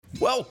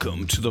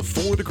Welcome to the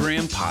For the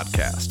Gram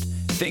podcast.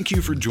 Thank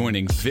you for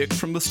joining Vic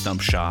from the Stump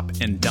Shop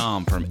and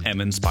Dom from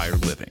M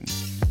Inspired Living.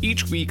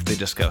 Each week they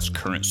discuss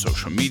current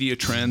social media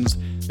trends,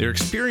 their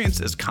experience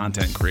as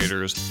content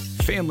creators,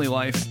 family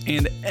life,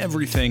 and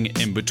everything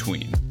in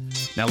between.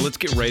 Now let's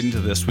get right into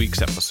this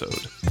week's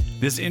episode.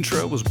 This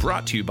intro was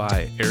brought to you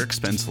by Eric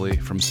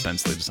Spencley from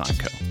Spencley Design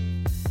Co.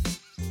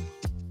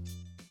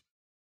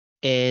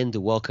 And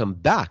welcome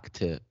back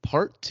to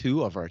part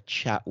 2 of our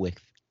chat with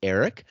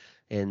Eric.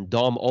 And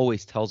Dom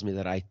always tells me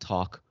that I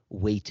talk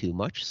way too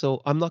much, so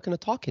I'm not going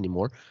to talk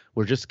anymore.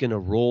 We're just going to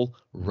roll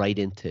right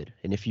into it.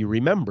 And if you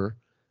remember,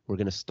 we're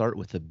going to start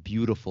with a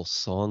beautiful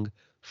song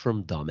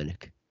from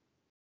Dominic.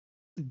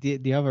 Do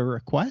you have a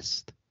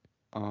request?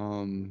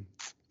 Ooh.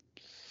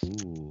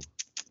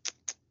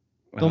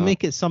 Don't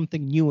make it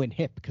something new and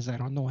hip because I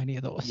don't know any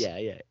of those. Yeah.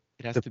 It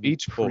has the to be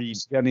Beach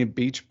Boys. You got any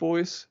Beach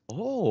Boys?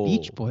 Oh.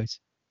 Beach Boys.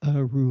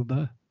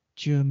 Aruba,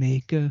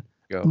 Jamaica.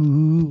 Go.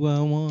 Ooh, I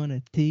want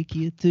to take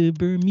you to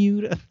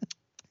Bermuda.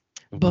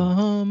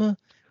 Bahama,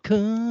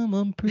 come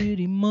on,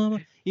 pretty mama.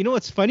 You know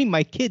what's funny?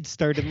 My kids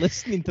started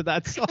listening to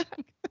that song.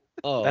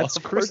 Oh, That's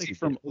of course Christy it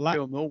from did.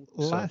 Oakdale Mill's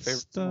favorite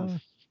Last, song.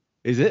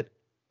 Is it?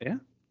 Yeah.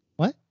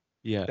 What?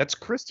 Yeah. That's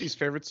Christy's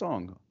favorite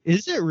song.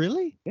 Is it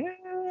really?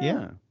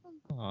 Yeah.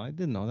 Oh, I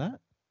didn't know that.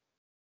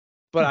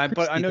 But Oh, I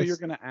Christy, know this- you're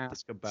gonna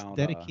ask about.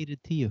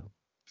 Dedicated to you.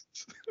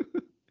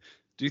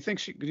 Do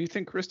you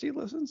think Christy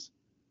listens?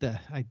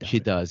 I doubt She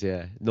it. does,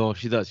 yeah. No,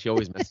 she does. She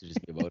always messages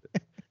me about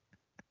it.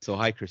 So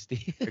hi,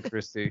 Christy. Hey,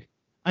 Christy.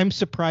 I'm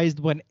surprised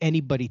when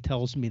anybody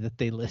tells me that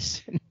they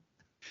listen.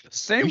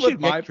 Same We with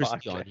should my get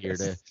Christy podcast. on here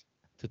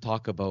to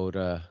talk about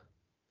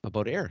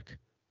Eric.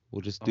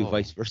 We'll just do Oh.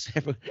 vice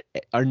versa.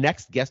 Our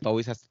next guest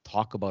always has to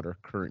talk about our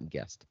current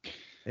guest.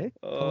 Tell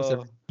us Uh,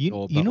 everything You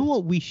know know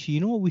about-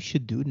 what we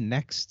should do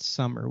next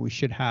summer? We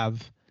should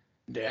have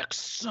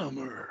next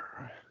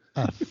summer.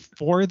 a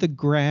For the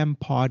Gram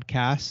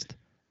podcast,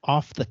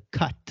 Off the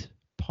Cut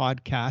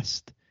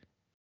podcast,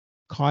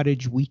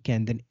 cottage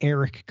weekend, and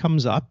Eric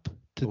comes up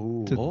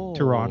to Oh.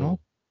 Toronto,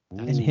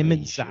 That's and him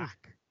and great.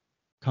 Zach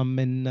come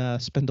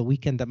and spend the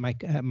weekend at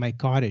my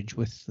cottage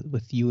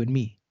with you and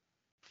me.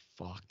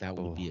 Fuck, that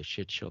would be a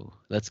shit show.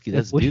 Let's It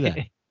do would-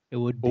 that. It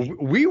would Well, be.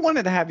 we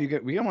wanted to have you.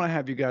 We want to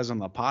have you guys on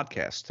the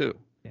podcast too.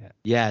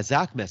 Yeah,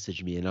 Zach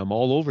messaged me, and I'm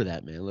all over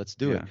that, man. Let's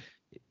do it.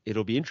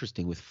 It'll be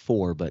interesting with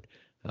 4, but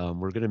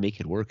we're gonna make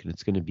it work, and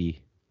it's gonna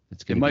be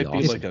It might be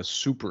awesome. like a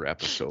super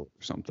episode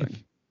or something.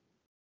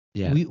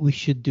 Yeah. We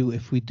should do,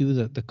 if we do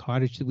the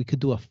cottage, we could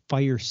do a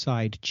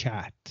fireside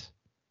chat.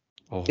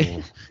 Oh.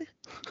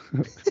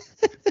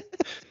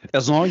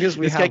 As long as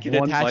we This guy have can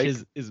one attach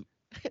mic.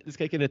 this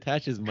guy can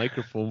attach his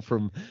microphone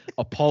from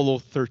Apollo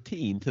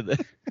 13 to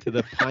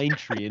the pine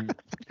tree, and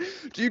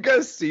Do you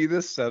guys see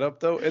this setup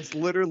though? It's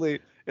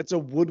a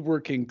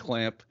woodworking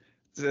clamp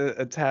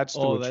attached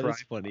to a that tripod.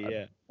 is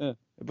funny. Yeah.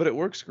 But it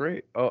works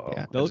great. Oh,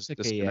 Yeah. I That looks just like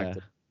a,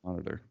 disconnected the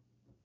monitor.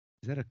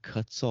 Is that a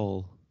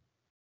Kutzall?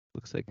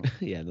 Looks like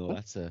yeah. No,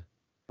 that's a.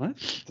 What?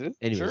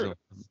 Anyways, Sure.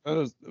 That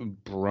is a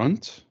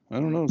Brunt? I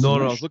don't know. No,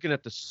 I was looking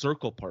at the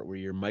circle part where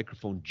your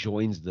microphone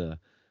joins the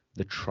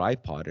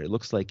tripod. It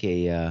looks like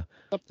an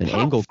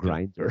angle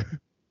grinder.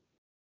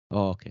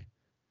 Oh, okay.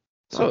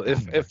 So Oh,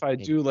 if I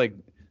do like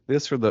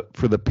this for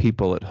the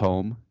people at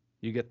home,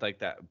 you get like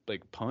that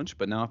big punch.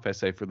 But now if I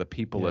say for the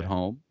people at Yeah.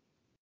 home,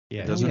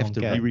 Yeah, doesn't you have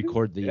don't to get-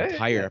 re-record the Yeah, yeah,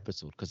 entire yeah.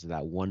 episode because of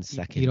that 1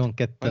 second. You don't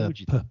get Why the would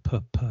you-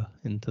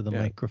 into the yeah,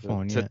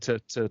 microphone to,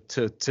 yet.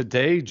 to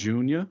today,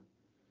 Junior.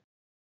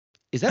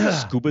 Is that a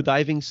scuba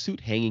diving suit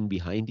hanging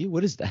behind you?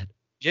 What is that?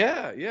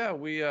 Yeah,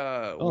 we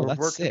we're that's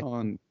working sick.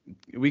 on.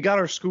 We got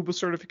our scuba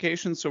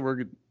certification, so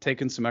we're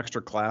taking some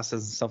extra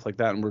classes and stuff like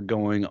that, and we're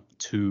going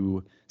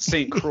to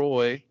St.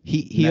 Croix.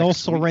 He next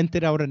also week.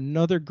 rented out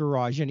another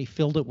garage and he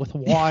filled it with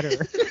water.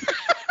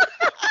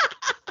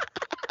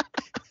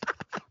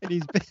 And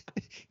he's been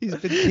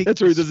taking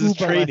That's where he does his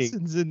scuba training.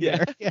 lessons in Yeah.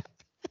 there. Yeah.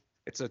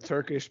 It's a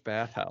Turkish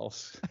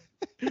bathhouse.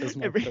 It's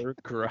my Every- third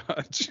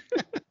garage.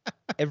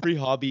 Every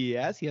hobby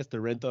he has to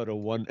rent out a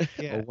one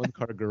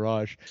car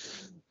garage.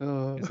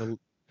 It's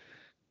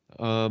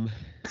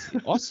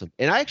awesome.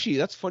 And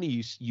that's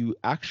funny. You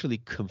actually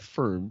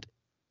confirmed,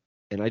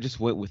 and I just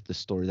went with the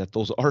story that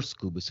those are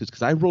scuba suits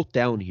because I wrote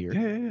down here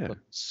Yeah. put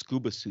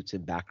scuba suits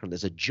in background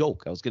as a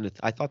joke.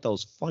 I thought that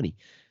was funny.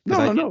 'Cause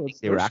I No, didn't think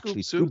they they're were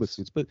actually scuba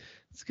suits. But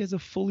this guy's a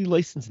fully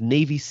licensed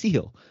Navy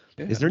SEAL.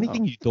 Yeah, Is there no.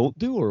 anything you don't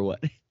do or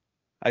what?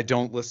 I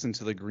don't listen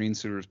to the Green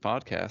Suiters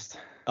podcast.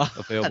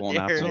 Available on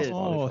There Apple it and is. Oh,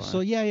 Spotify. so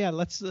yeah.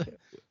 Let's.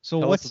 So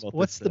Tell us about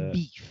what's this, the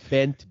beef?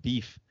 Bent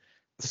beef.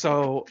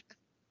 So,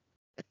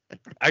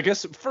 I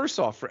guess first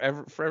off, for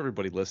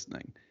everybody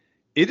listening,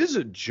 it is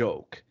a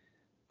joke.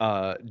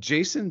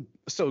 Jason.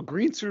 So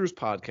Green Suiters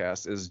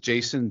podcast is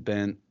Jason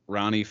Bent,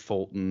 Ronnie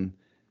Fulton.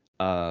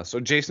 So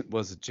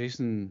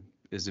Jason?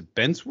 Is it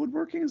Bent's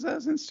Woodworking? Is that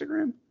his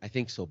Instagram? I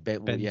think so.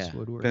 Bent. Ben's Yeah.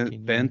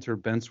 woodworking. Bent or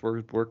Bent's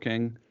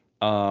Woodworking.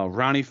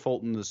 Ronnie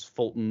Fulton is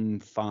Fulton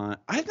Fine.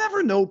 I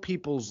never know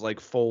people's like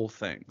full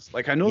things.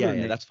 Like I know their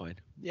name. That's fine.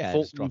 Yeah,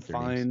 just Fulton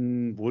drop their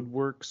names.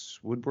 Fine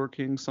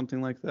Woodworking,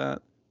 something like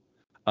that.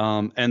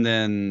 And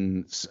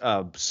then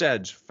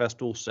Sedge,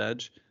 Festool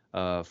Sedge,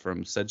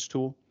 from Sedge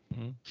Tool.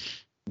 Mhm.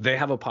 They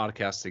have a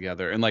podcast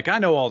together, and like I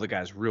know all the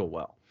guys real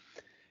well.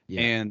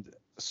 Yeah. And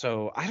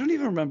so I don't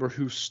even remember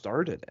who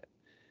started it.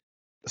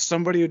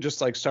 Somebody who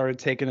just like started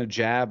taking a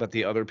jab at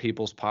the other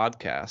people's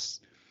podcasts.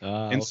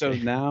 And so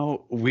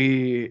now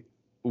we've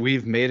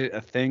made it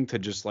a thing to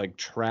just like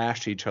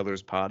trash each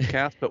other's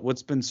podcasts. But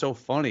what's been so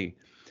funny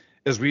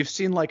is we've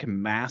seen like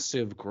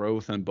massive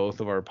growth in both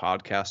of our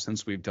podcasts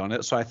since we've done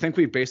it. So I think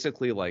we've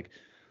basically like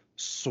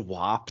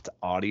swapped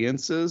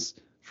audiences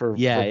for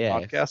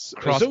podcasts.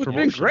 Cross So it's been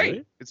promotion, great.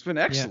 right? It's been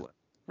excellent.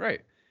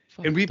 Right.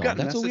 Fuck, And we've dog, got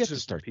that's what we have messages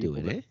to start from people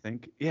doing, that eh?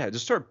 think,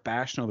 just start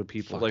bashing other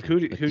people. Like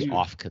Fucking, who the you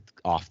off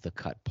the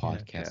cut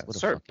podcast. yeah, What a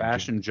start fucking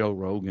bashing joke. Joe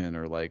Rogan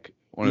or like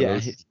one of Yeah.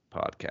 those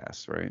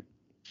podcasts, right?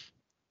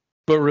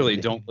 But really,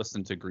 Yeah. don't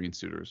listen to Green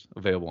Suitors.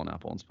 Available on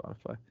Apple and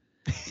Spotify.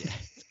 Yeah.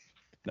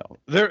 No,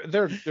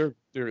 they're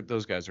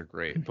those guys are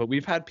great. But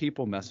we've had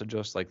people message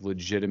us like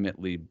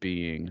legitimately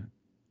being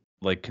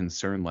like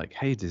concerned, like,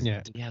 hey,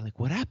 Yeah. Yeah, like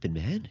what happened,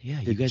 man? Yeah,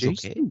 you did guys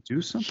Jason okay?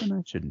 do something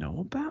I should know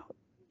about?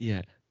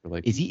 Yeah. We're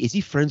like, Is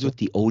he friends with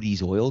the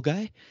Odie's oil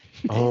guy?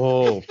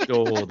 oh,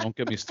 don't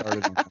get me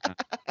started on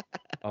that.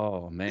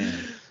 Oh man.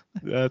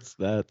 That's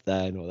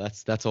I know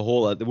that's a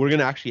whole we're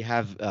gonna actually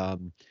have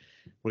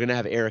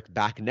Eric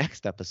back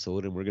next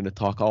episode, and we're gonna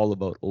talk all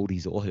about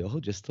Odie's oil,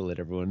 just to let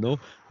everyone know.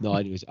 No,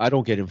 anyways, I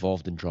don't get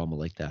involved in drama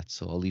like that,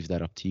 so I'll leave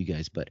that up to you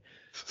guys. But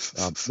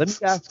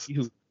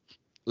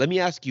let me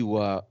ask you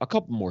a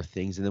couple more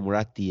things, and then we're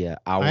at the hour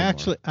I mark.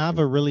 actually have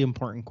a really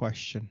important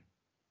question.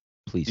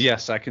 Please.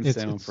 Yes, I can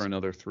stay on It's- for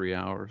another 3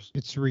 hours.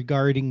 It's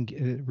regarding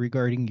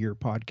your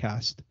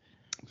podcast.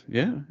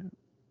 Yeah.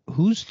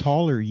 Who's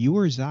taller, you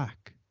or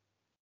Zach?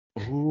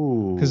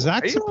 Ooh. Because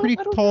Zach's a pretty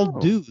I don't tall know.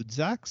 dude.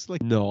 Zach's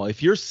like No,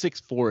 if you're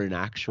 6'4" in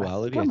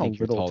actuality, I think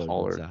you're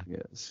taller than Zach.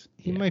 Yes.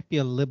 he yeah. might be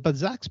a little, but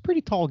Zach's a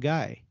pretty tall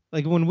guy.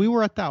 Like when we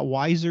were at that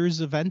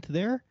Wisers event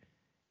there,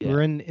 we Yeah.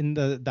 were in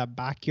that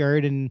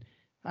backyard, and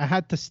I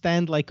had to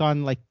stand like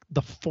on like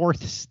the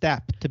fourth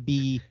step to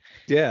be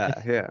Yeah.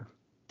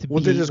 to Well,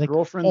 be did his like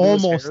girlfriend do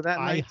his almost hair that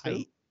eye night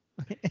too?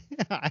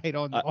 height. I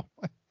don't know.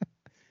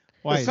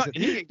 Why It's is not-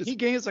 it? he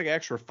gains like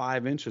extra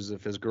 5 inches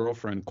if his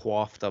girlfriend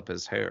coiffed up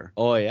his hair.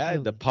 Oh yeah,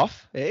 Really? the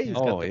puff. Hey, he's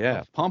got Oh the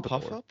yeah, puff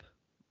puff up.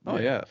 Oh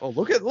yeah. Oh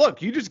look,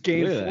 you just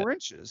gained Look at 4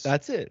 inches.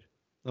 That's it.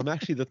 I'm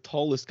actually the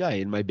tallest guy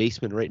in my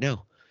basement right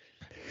now.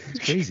 It's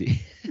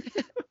crazy.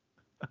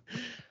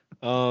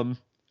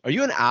 Are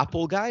you an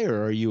Apple guy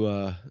or are you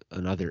an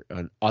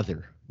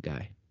other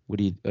guy? What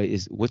do you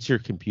what's your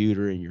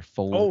computer and your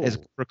phone as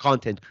for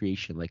content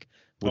creation? Like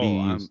what do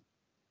you use?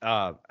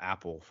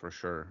 Apple for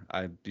sure.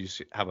 I do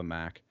have a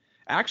Mac.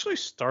 I actually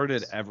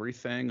started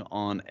everything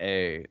on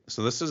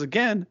so this is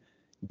again,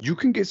 you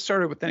can get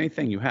started with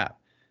anything you have.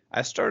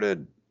 I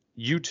started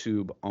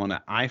YouTube on an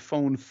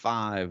iPhone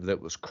 5 that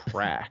was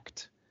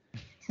cracked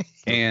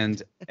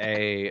and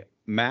a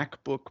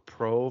MacBook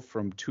Pro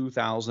from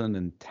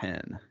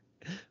 2010.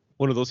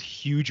 One of those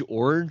huge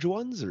orange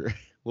ones, or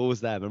what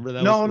was that? Remember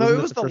that? No, wasn't it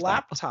that was the first Apple?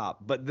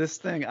 laptop. But this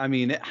thing, I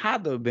mean, it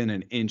had to have been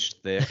an inch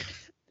thick.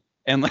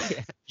 And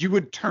like you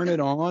would turn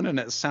it on and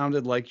it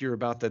sounded like you're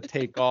about to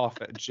take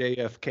off at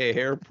JFK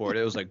Airport.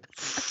 It was like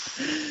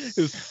It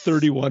was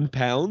 31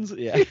 pounds.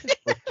 Yeah,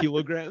 or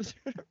kilograms.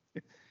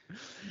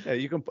 yeah,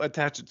 you can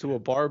attach it to a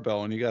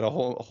barbell and you got a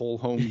whole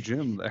home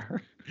gym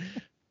there.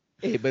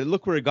 Hey, but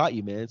look where it got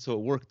you, man. So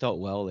it worked out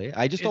well, eh?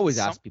 I just It's always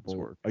ask something's people,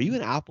 working. are you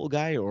an Apple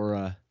guy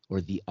or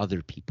the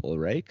other people,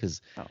 right?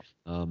 Because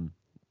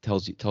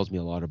tells me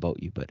a lot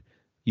about you. But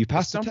you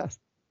passed the test.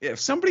 If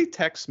somebody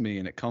texts me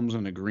and it comes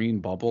in a green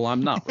bubble,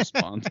 I'm not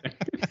responding.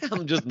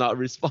 I'm just not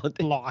responding.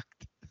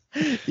 Blocked.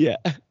 Yeah.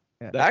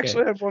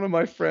 Actually, I had one of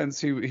my friends.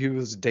 He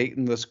was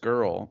dating this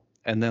girl,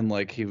 and then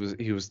like he was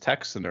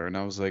texting her, and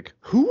I was like,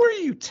 "Who are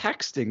you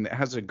texting that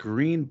has a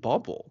green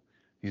bubble?"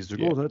 He's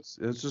like, Yeah. "Oh, it's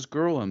this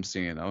girl I'm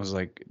seeing." I was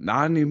like,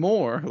 "Not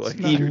anymore." Like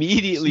not-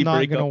 Immediately It's not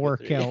break gonna up with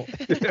work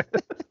her.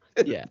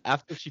 out. Yeah,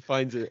 after she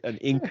finds an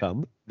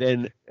income,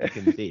 then I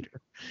can date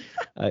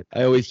her.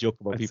 I always joke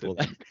about That's people it.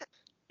 that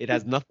it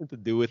has nothing to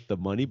do with the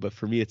money, but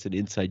for me, it's an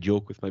inside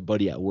joke with my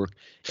buddy at work.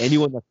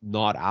 Anyone that's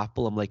not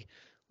Apple, I'm like,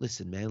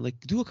 listen, man,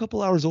 like do a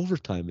couple hours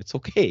overtime. It's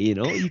okay, you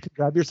know. You can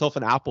grab yourself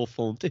an Apple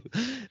phone too.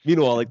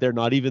 Meanwhile, like they're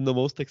not even the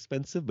most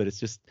expensive, but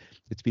it's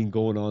been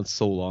going on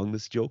so long.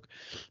 This joke.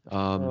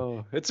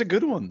 it's a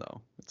good one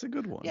though. It's a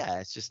good one. Yeah,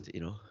 it's just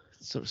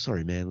So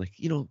sorry, man. Like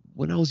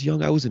when I was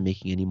young, I wasn't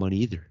making any money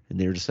either, and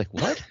they were just like,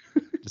 what?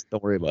 Just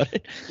don't worry about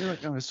it. You're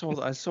like, "No, I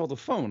saw the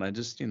phone. I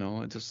just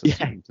Yeah.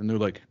 assumed." And they're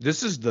like,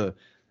 "This is the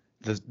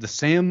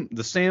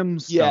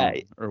Samsung Yeah,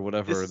 or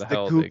whatever This is the the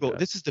hell they Google. got."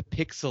 This is the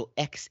Pixel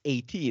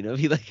X18. I'll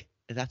be like,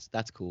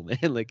 that's cool, man.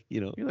 Like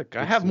You're like,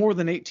 I have more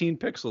than 18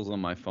 pixels on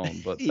my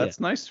phone, but Yeah. that's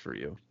nice for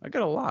you. I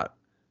got a lot.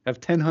 I have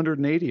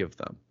 1080 of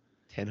them.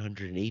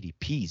 1080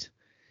 P's.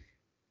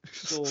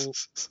 So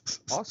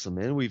awesome,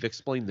 man. We've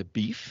explained the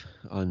beef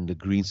on the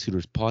Green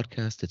Suitors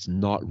podcast. It's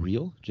not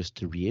real, just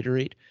to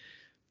reiterate.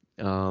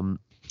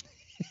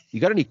 You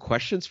got any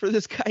questions for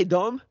this guy,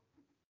 Dom?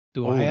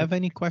 Do Oh, I have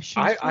any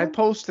questions? I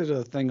posted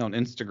a thing on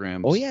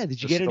Instagram. Oh yeah,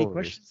 did you the get any stories.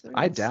 questions there?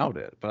 I doubt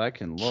it, but I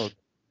can look.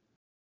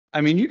 I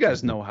mean, you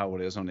guys know how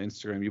it is on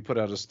Instagram. You put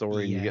out a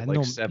story and you get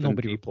like 7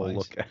 nobody people replies.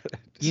 look at it.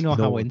 You know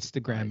No how one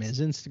Instagram replies.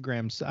 is.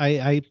 Instagram's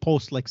I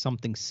post like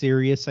something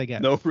serious. I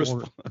get No 4,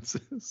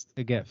 responses.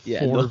 I get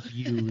Yeah, 4 no.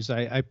 views.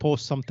 I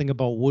post something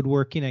about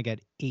woodworking. I get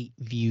 8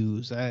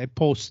 views. I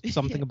post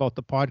something about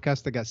the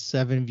podcast. I got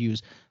 7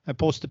 views. I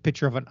post a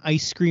picture of an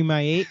ice cream I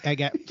ate. I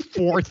got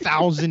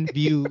 4,000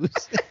 views.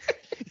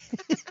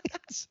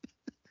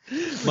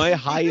 My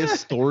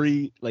highest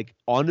story, like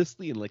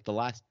honestly, in like the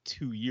last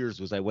 2 years,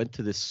 was I went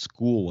to this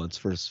school once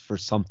for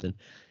something,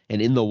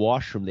 and in the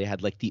washroom they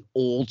had like the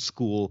old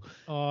school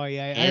Oh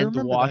yeah, I hand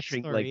remember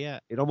washing, that story. like yeah,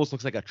 it almost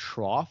looks like a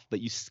trough,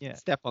 but you yeah.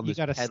 step on You this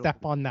got to pedal,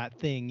 step on that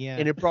thing. Yeah.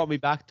 and it brought me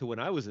back to when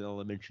I was in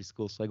elementary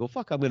school. So I go,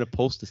 fuck, I'm gonna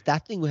post this.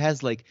 That thing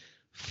has like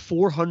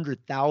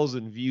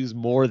 400,000 views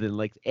more than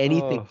like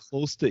anything Oh.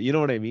 close to. You know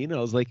what I mean? I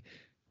was like,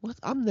 what?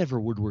 I'm never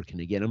woodworking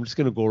again. I'm just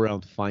gonna go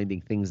around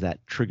finding things that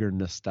trigger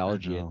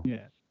nostalgia know.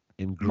 Yeah.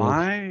 and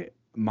growth.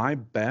 My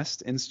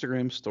best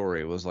Instagram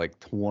story was like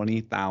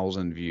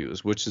 20,000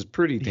 views, which is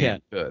pretty damn Yeah.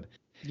 good.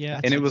 Yeah.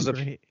 And it that's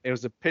was great.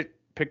 a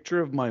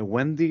picture of my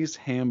Wendy's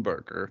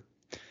hamburger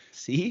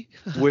See?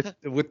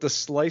 with the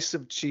slice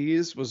of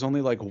cheese was only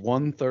like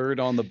 1/3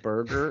 on the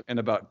burger and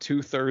about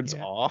 2/3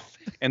 Yeah. off,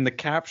 and the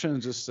caption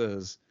just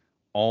says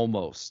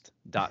almost ...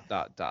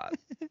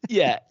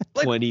 Yeah,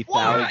 Like, 20,000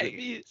 why?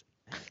 views.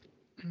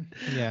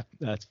 Yeah.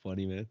 That's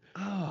funny, man.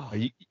 Oh, Are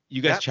you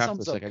guys that chat sums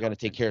this? up Like, I gotta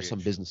take content care of some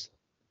creation. business.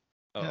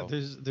 Yeah, Uh-oh.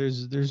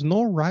 there's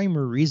no rhyme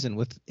or reason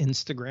with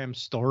Instagram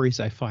stories.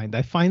 I find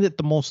it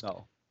the most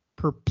No.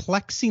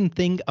 perplexing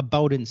thing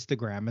about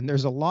Instagram, and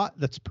there's a lot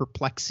that's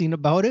perplexing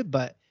about it,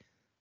 but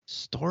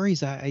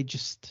stories, I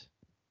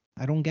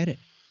don't get it.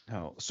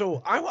 No.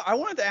 So I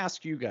wanted to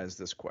ask you guys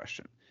this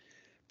question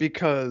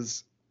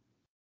because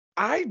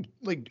I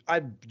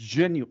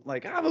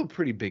have a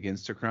pretty big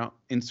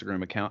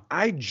Instagram account.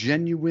 I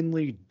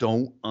genuinely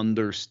don't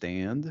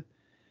understand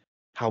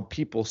how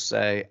people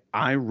say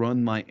I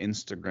run my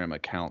Instagram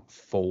account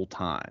full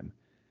time.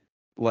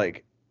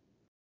 Like,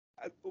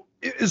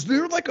 is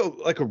there like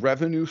a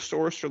revenue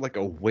source or like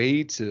a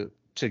way to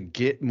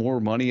get more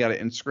money out of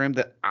Instagram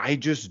that I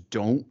just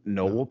don't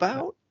know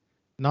about?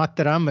 Not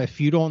that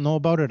if you don't know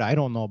about it, I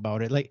don't know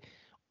about it. Like,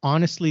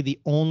 honestly, the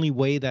only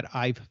way that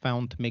I've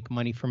found to make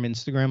money from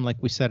Instagram, like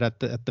we said at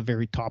the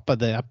very top of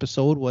the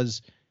episode,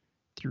 was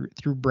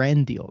through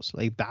brand deals.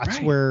 Like, that's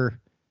Right. where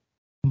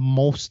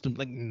most,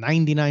 like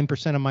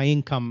 99% of my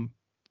income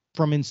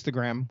from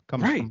Instagram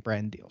comes Right. from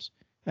brand deals.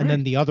 And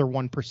then the other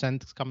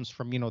 1% comes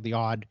from, the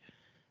odd,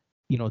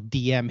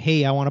 DM,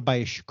 hey, I want to buy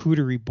a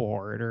charcuterie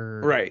board,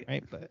 or Right.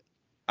 But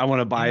I want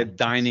to buy Yeah, a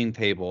dining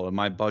table and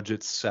my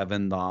budget's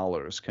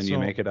 $7. Can you So-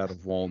 make it out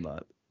of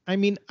walnut? I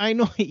mean, I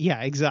know,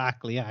 yeah,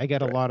 exactly. Yeah, I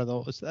get a Right. lot of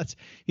those. That's,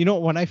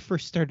 when I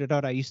first started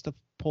out, I used to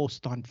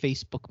post on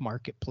Facebook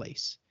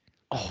Marketplace.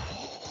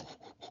 Oh.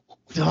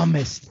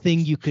 Dumbest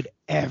thing you could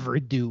ever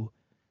do.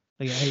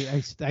 Like,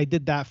 I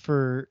did that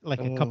for like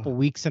a couple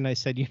weeks, and I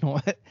said, you know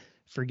what?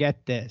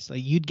 Forget this.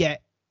 Like,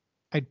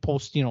 I'd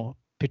post,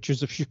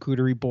 pictures of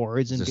charcuterie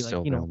boards and be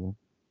like,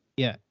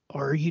 yeah,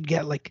 or you'd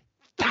get like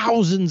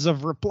thousands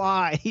of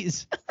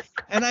replies,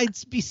 and I'd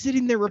be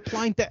sitting there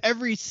replying to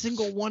every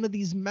single one of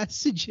these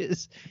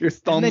messages. Your And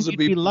then thumbs you'd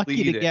would be lucky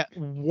to bleeding. get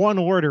one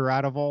order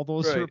out of all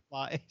those Right.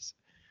 replies.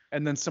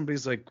 And then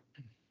somebody's like,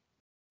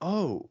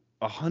 "Oh,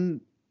 I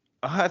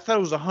thought it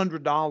was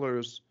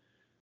 $100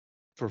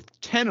 for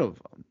 10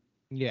 of them."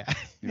 Yeah.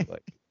 You're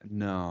like,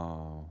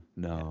 no.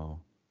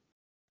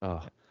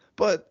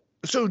 But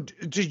so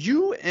do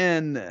you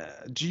and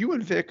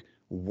Vic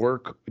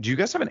work? Do you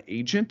guys have an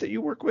agent that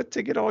you work with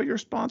to get all your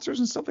sponsors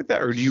and stuff like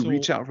that, or do you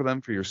reach out for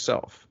them for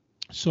yourself?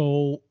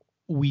 So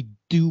we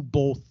do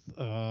both.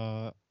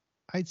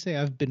 I'd say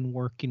I've been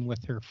working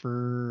with her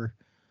for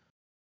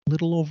a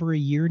little over a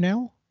year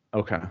now.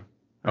 Okay.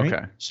 Right?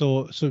 Okay.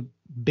 So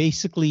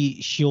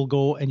basically, she'll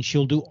go and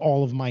she'll do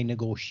all of my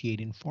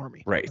negotiating for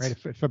me. Right.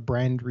 If a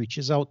brand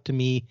reaches out to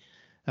me,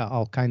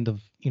 I'll kind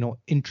of,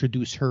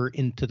 introduce her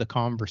into the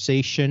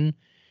conversation.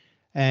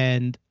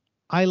 And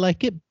I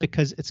like it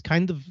because it's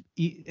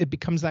it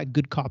becomes that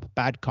good cop,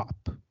 bad cop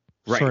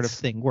sort of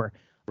thing where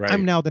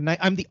I'm now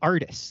I'm the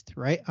artist,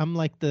 right? I'm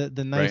like the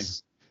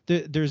nice,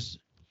 there's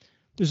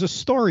a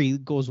story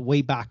that goes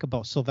way back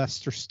about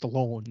Sylvester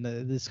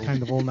Stallone, this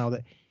kind of old now,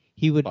 that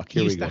he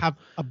used to have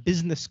a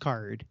business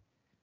card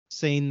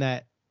saying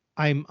that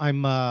I'm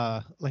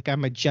a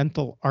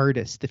gentle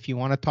artist. If you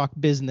want to talk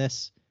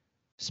business,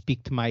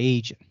 speak to my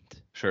agent.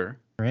 Sure.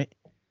 Right.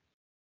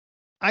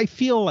 I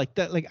feel like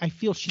that. Like, I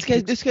feel This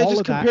guy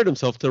just compared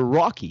himself to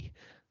Rocky.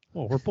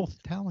 Well, we're both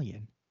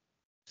Italian.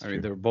 I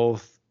mean, they're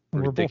both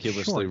And we're both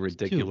ridiculously short,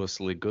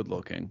 too. good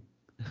looking.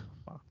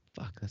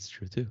 Fuck, that's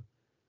true too.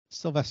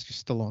 Sylvester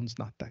Stallone's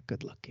not that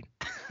good looking.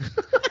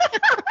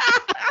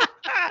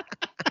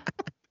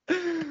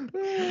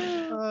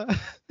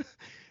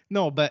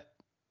 No, but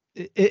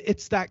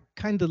it's that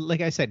kind of,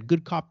 like I said,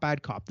 good cop,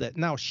 bad cop. That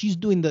now she's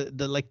doing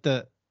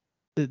the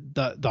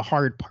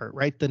hard part,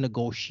 right? The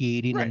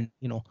negotiating, Right.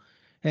 and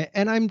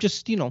and I'm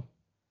just,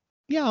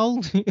 yeah,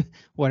 I'll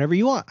whatever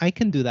you want, I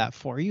can do that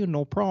for you,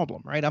 no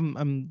problem, right?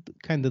 I'm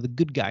kind of the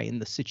good guy in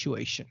the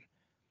situation.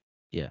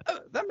 Yeah.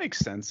 That makes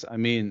sense. I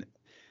mean,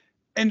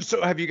 and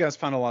so have you guys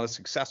found a lot of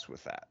success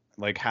with that?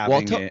 Like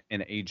Well, having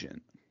an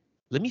agent?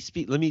 Let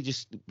me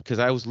just, because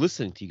I was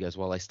listening to you guys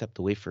while I stepped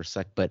away for a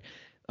sec, but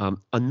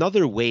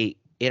another way,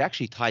 it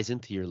actually ties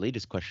into your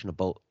latest question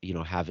about,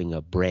 having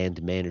a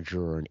brand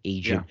manager or an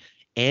agent.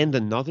 And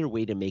another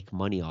way to make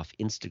money off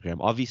Instagram.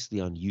 Obviously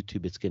on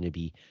YouTube it's going to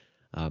be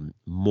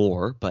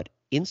more, but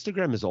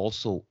Instagram is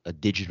also a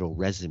digital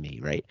resume,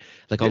 right?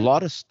 Like a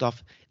lot of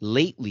stuff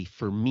lately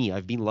for me,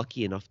 I've been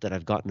lucky enough that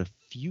I've gotten a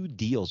few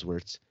deals where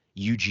it's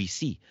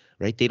UGC,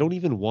 right? They don't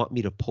even want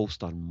me to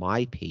post on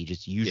my page.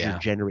 It's user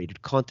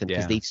generated content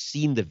because they've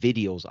seen the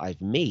videos I've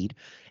made,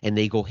 and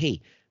they go,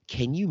 hey,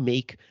 can you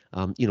make,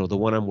 the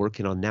one I'm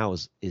working on now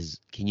is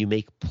can you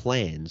make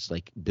plans,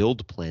 like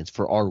build plans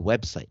for our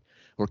website?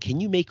 Or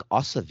can you make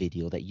us a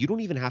video that you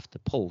don't even have to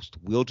post?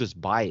 We'll just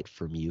buy it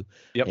from you,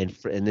 and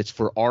it's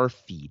for our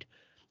feed.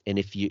 And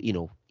if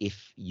you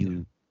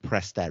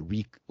press that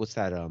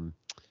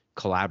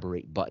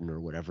collaborate button or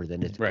whatever,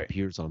 then it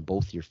appears on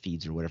both your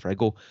feeds or whatever. I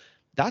go,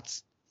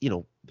 that's,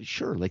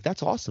 sure, like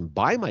that's awesome.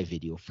 Buy my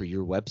video for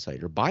your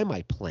website or buy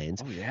my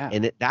plans. Oh yeah.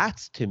 And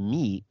that's, to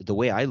me, the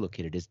way I look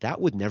at it is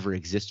that would never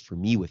exist for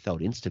me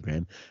without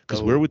Instagram,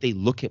 because where would they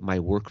look at my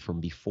work from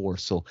before?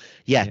 So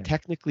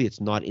technically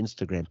it's not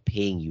Instagram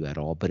paying you at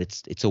all, but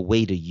it's a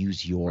way to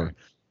use your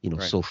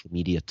social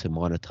media to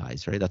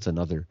monetize, right? That's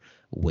another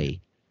way.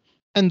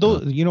 And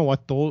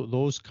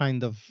those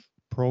kind of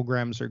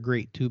programs are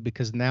great too,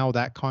 because now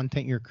that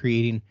content you're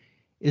creating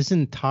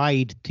isn't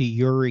tied to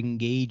your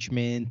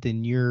engagement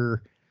and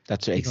your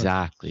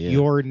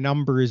your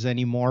numbers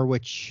anymore,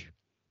 which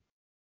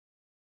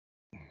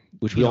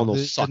we all know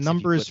the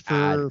numbers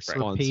for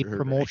paid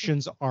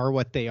promotions are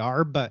what they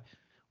are. But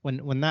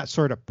when that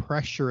sort of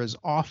pressure is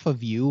off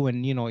of you,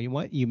 and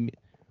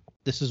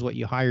this is what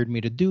you hired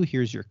me to do,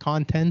 here's your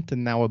content,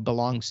 and now it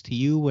belongs to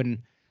you, and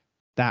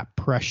that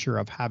pressure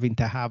of having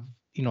to have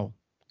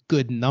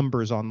good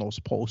numbers on those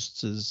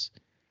posts is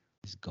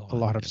gone. A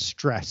lot of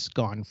stress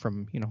gone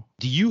from.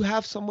 Do you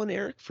have someone,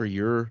 Eric, for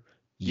your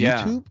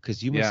YouTube?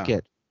 Because you must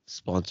get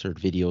sponsored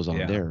videos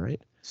on there,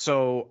 right?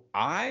 So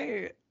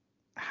I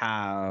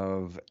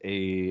have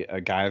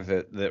a guy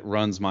that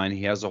runs mine.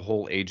 He has a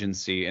whole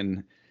agency,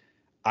 and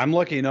I'm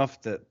lucky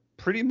enough that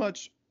pretty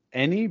much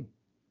any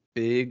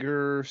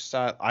bigger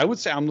side, I would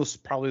say I'm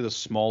probably the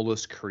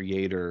smallest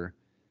creator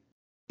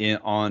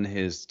on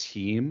his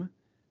team.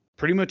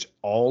 Pretty much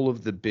all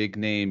of the big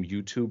name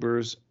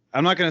YouTubers,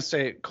 I'm not going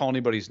to call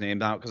anybody's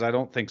name out because I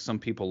don't think some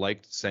people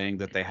like saying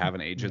that they have an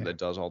agent that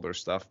does all their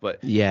stuff. But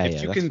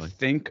if you can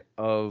think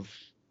of,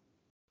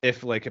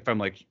 if I'm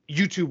like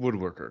YouTube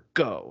woodworker,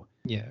 go.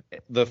 Yeah.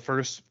 The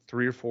first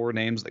 3 or 4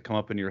 names that come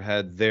up in your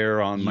head, they're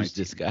on my team.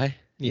 This guy.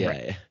 Yeah.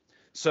 Right.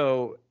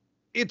 So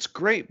it's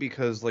great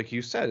because, like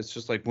you said, it's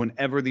just like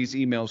whenever these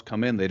emails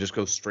come in, they just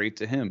go straight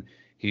to him.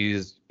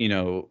 He's,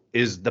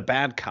 is the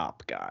bad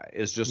cop guy.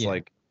 Is just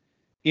like,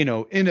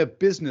 in a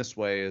business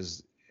way,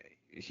 is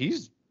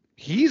he's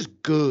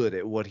good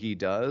at what he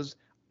does.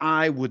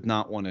 I would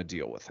not want to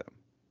deal with him.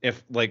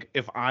 If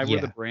I were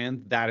the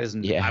brand, that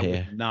isn't. I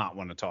would not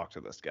want to talk to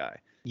this guy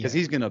because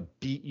he's gonna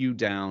beat you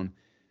down,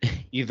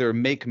 either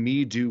make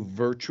me do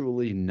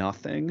virtually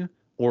nothing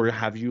or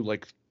have you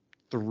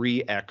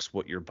 3x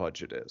what your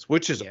budget is,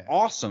 which is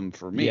awesome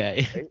for me. Yeah,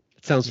 right? It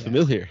sounds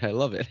familiar. I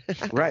love it.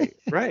 Right.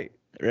 Right.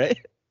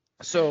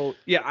 So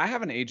I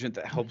have an agent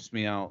that helps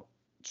me out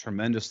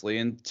tremendously.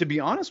 And to be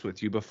honest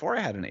with you, before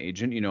I had an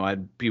agent,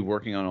 I'd be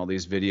working on all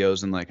these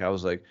videos and I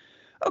was like,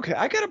 okay,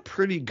 I got a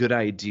pretty good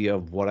idea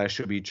of what I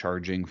should be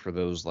charging for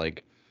those.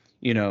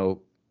 You're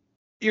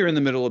in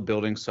the middle of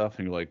building stuff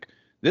and you're like,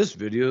 this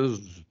video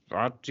is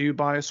brought to you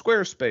by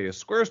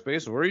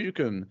Squarespace, where you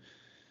can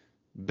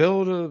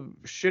build a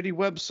shitty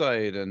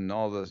website and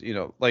all this,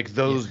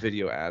 those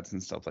video ads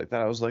and stuff like that.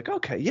 I was like,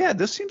 okay,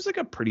 this seems like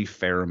a pretty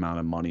fair amount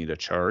of money to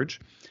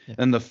charge. Yeah.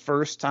 And the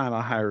first time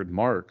I hired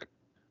Mark,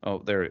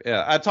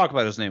 I talk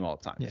about his name all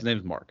the time. Yeah. His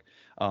name's Mark.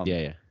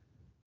 The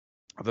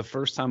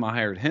first time I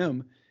hired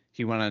him,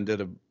 he went and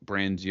did a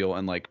brand deal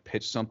and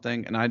pitched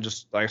something, and I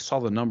saw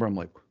the number. I'm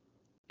like,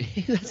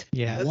 that's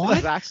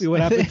exactly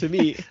what happened to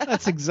me.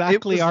 That's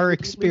exactly our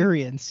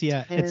experience.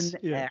 Yeah, it's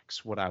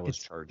 10x what I was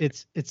charging.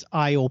 It's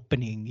eye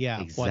opening.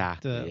 Yeah,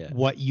 exactly.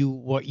 What you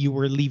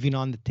were leaving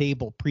on the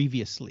table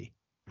previously.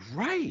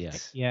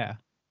 Right. Yeah.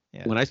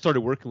 When I started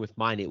working with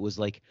mine, it was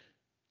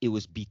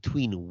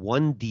between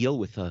one deal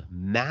with a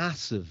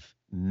massive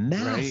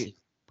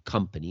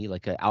company,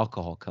 like an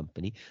alcohol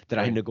company that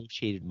I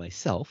negotiated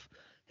myself,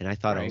 and I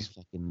thought I was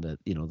fucking the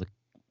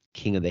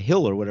king of the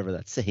hill or whatever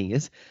that saying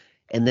is,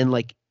 and then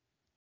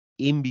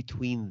in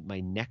between my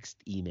next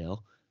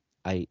email,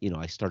 I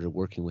started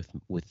working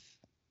with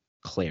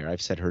Claire.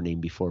 I've said her name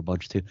before a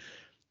bunch too.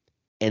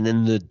 And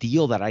then the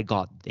deal that I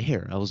got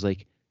there, I was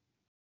like,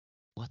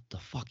 what the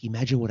fuck?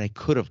 Imagine what I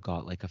could have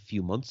got like a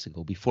few months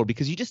ago before,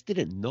 because you just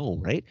didn't know,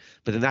 right?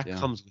 But then that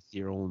comes with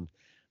your own,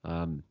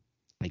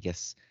 I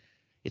guess,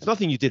 it's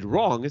nothing you did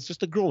wrong. It's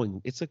just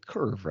it's a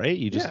curve, right?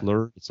 You just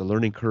learn. It's a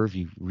learning curve.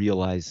 You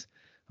realize,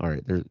 all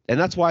right, and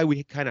that's why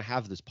we kind of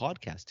have this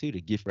podcast too,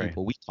 to give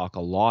people. We talk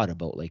a lot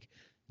about like,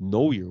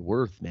 know your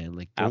worth, man.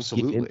 Like, don't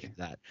give in to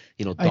that.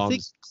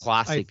 Dom's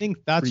classic. I think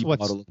that's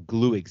what's bottle of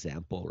glue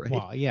example, right?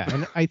 Well, yeah,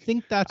 and I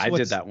think that's I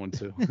did that one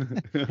too.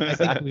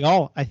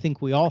 I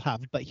think we all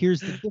have. But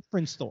here's the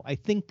difference, though. I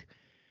think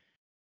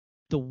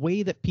the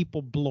way that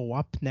people blow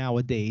up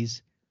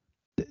nowadays,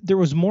 there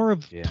was more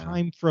of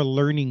time for a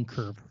learning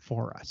curve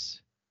for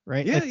us,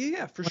 right?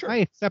 Yeah, for sure. I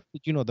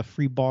accepted, the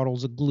free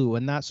bottles of glue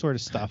and that sort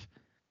of stuff.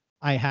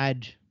 I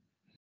had,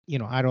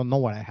 I don't know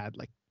what I had,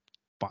 like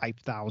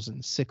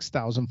 5,000,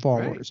 6,000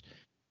 followers. Right.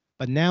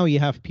 But now you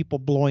have people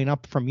blowing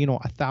up from,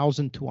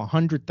 1,000 to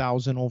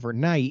 100,000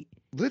 overnight.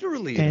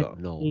 Literally, and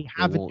though. They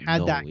haven't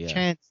had that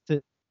chance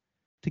to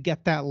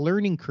get that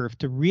learning curve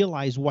to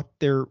realize what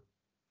their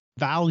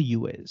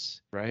value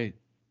is. Right.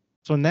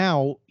 So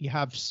now you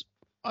have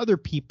other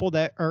people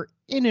that are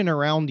in and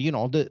around,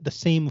 the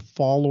same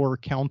follower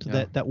count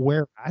that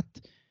we're at.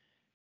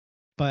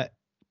 But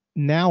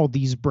now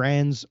these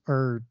brands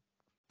are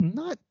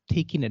not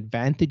taking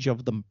advantage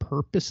of them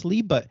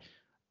purposely, but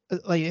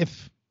like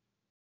if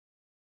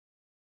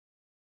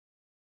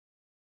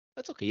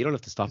that's okay, you don't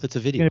have to stop. It's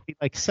a video. It's gonna be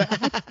like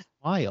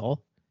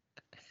smile.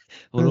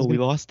 Oh no, we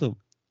lost him.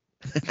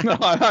 No,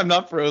 I'm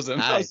not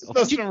frozen. I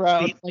was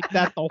around like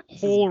that the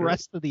whole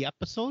rest of the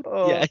episode.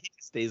 Yeah, he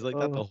stays like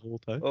that the whole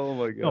time. Oh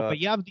my god! No, but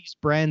you have these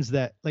brands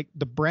that like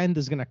the brand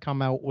is gonna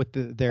come out with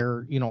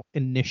their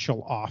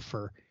initial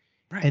offer.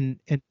 Right.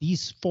 And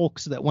these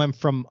folks that went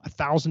from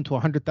 1,000 to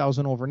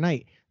 100,000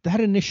 overnight, that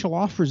initial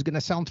offer is going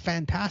to sound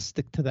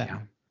fantastic to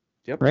them.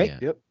 Yeah. Yep. Right.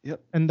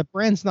 Yep. And the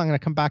brand's not going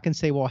to come back and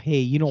say, well, hey,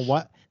 you know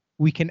what?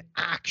 We can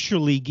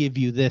actually give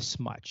you this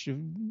much. They're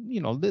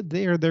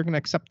going to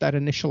accept that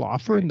initial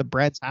offer, and the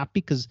brand's happy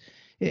because,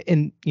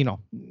 I'm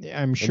sure.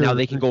 And now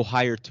they can go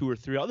hire 2 or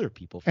 3 other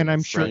people. And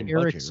I'm sure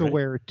Eric's budget,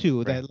 aware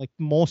too that like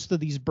most of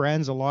these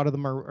brands, a lot of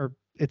them are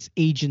it's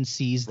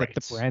agencies that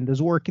the brand is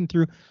working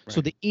through. Right.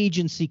 So the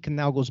agency can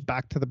now goes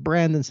back to the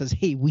brand and says,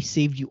 hey, we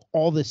saved you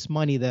all this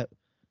money that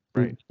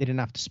we didn't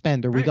have to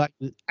spend, or we got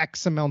you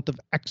X amount of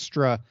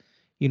extra,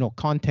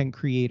 content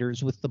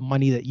creators with the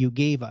money that you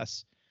gave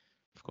us.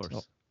 Of course.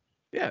 So,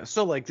 yeah.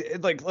 So like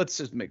let's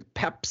just make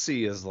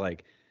Pepsi is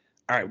like,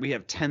 all right, we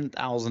have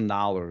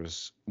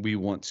 $10,000 we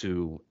want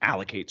to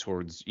allocate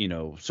towards,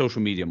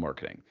 social media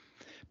marketing.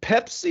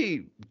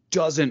 Pepsi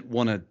doesn't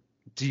want to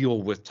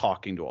deal with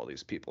talking to all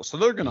these people. So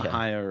they're going to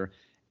hire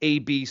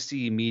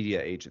ABC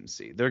Media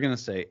Agency. They're going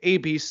to say,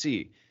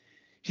 ABC,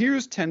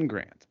 here's 10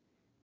 grand.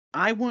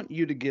 I want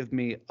you to give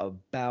me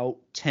about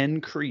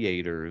 10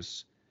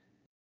 creators,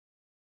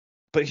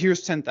 but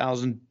here's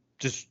 10,000.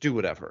 Just do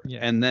whatever. Yeah.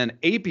 And then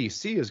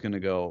ABC is going to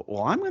go,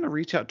 well, I'm going to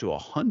reach out to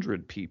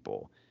 100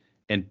 people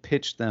and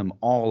pitch them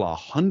all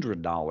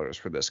 $100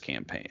 for this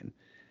campaign,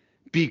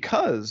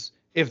 because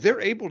if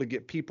they're able to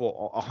get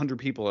 100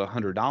 people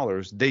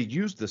 $100, they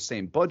use the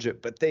same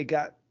budget, but they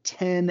got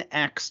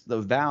 10x the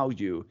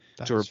value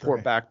to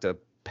report back to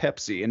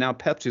Pepsi. And now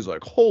Pepsi's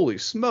like, holy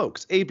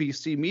smokes,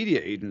 ABC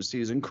Media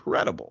Agency is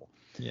incredible.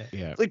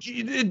 Yeah. Like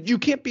you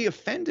can't be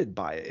offended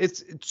by it.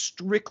 It's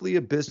strictly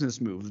a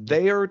business move.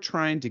 They are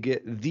trying to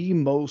get the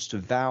most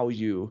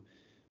value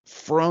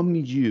from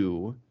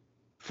you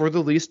for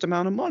the least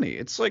amount of money.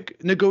 It's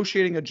like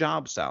negotiating a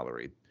job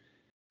salary.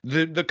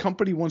 The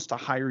company wants to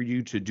hire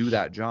you to do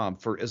that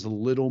job for as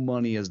little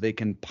money as they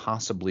can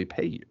possibly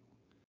pay you.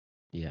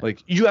 Yeah.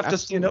 Like you have to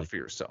stand up for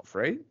yourself,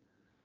 right?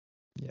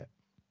 Yeah.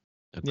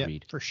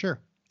 Agreed. Yeah, for sure.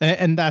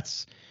 And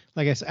that's,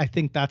 like I said, I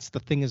think that's the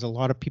thing is a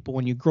lot of people,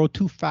 when you grow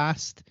too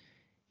fast,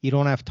 you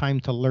don't have time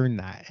to learn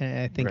that. And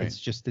I think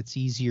it's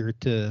easier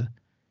to,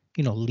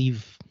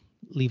 leave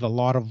a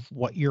lot of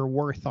what you're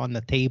worth on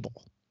the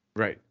table.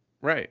 Right.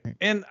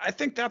 And I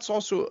think that's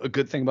also a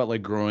good thing about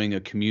like growing a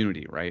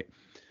community, right?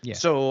 Yeah.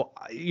 So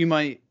you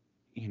might,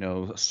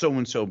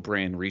 so-and-so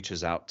brand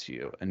reaches out to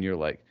you and you're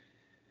like,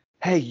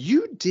 hey,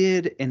 you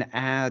did an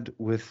ad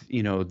with,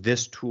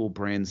 this tool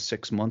brand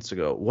 6 months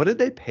ago. What did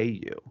they pay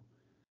you?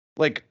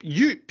 Like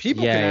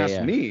people can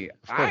ask me,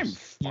 I'm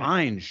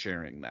fine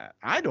sharing that.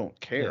 I don't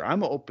care. Yeah.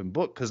 I'm an open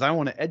book because I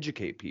want to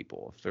educate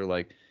people. If they're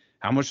like,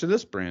 how much did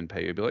this brand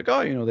pay you? You'd be like,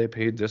 oh, they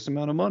paid this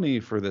amount of money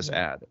for this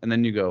ad. And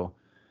then you go,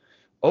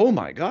 oh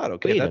my God,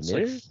 okay, that's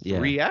like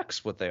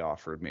 3x what they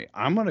offered me.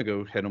 I'm going to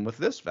go hit them with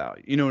this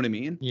value. You know what I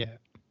mean? Yeah.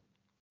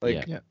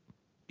 Like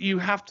you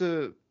have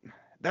to,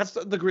 that's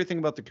the great thing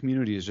about the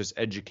community is just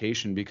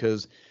education,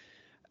 because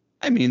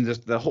I mean,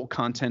 the whole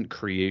content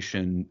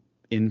creation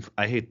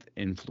I hate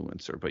the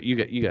influencer, but you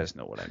guys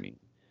know what I mean.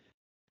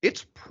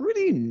 It's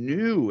pretty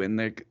new,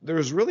 and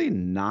there's really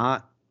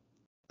not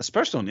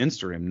especially on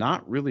Instagram,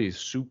 not really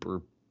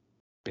super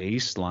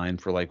baseline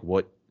for like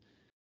what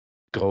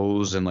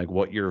goes and like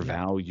what your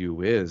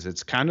value is.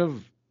 It's kind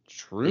of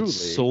truly It's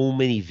so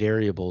many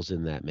variables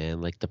in that,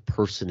 man. Like the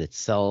person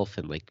itself,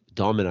 and like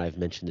Dom and I have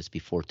mentioned this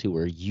before too,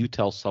 where you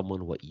tell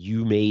someone what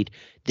you made,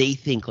 they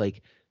think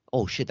like,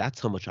 oh shit, that's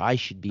how much I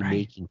should be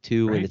making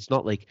too. Right. And it's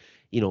not like,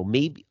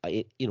 maybe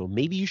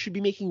maybe you should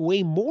be making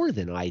way more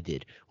than I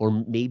did, or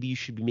maybe you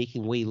should be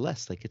making way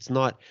less. Like it's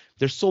not.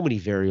 There's so many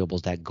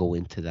variables that go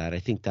into that. I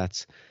think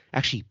that's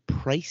actually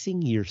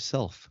pricing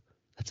yourself.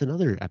 That's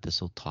another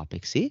episode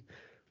topic. See.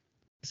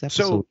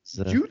 So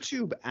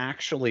YouTube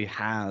actually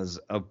has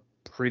a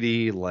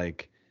pretty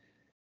like,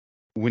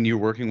 when you're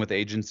working with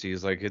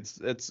agencies, like it's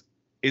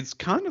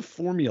kind of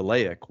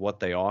formulaic what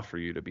they offer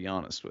you, to be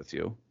honest with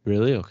you.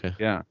 Really? Okay.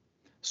 Yeah.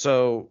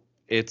 So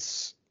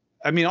it's,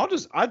 I mean,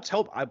 I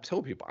tell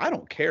people, I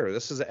don't care.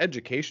 This is an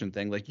education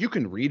thing. Like you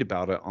can read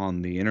about it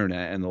on the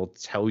internet and they'll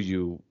tell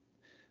you,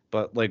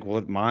 but like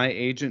what my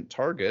agent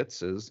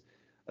targets is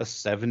a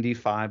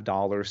 $75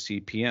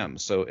 CPM.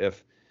 So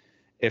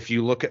if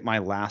you look at my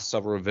last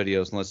several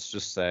videos, and let's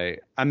just say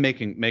I'm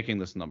making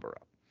this number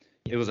up,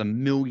 it was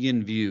 1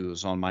 million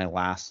views on my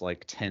last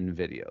like 10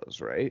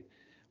 videos, right?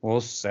 Well,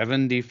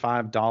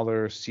 $75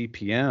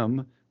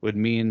 CPM would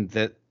mean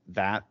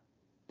that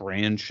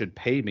brand should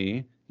pay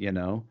me,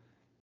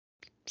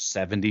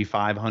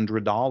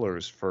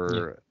 $7,500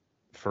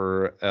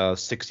 for a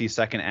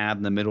 60-second ad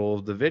in the middle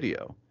of the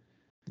video.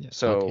 Yeah.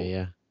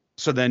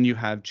 So then you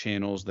have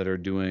channels that are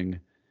doing,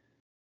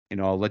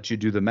 I'll let you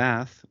do the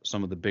math.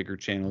 Some of the bigger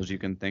channels you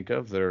can think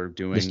of that are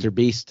doing Mr.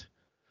 Beast,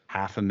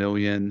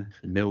 500,000,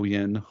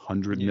 million,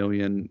 100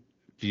 million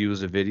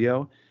views a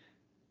video.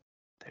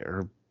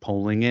 They're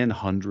pulling in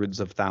hundreds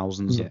of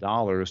thousands of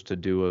dollars to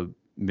do a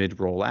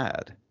mid-roll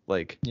ad.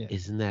 Like,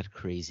 isn't that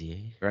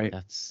crazy? Right.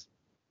 That's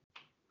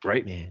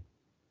right, man.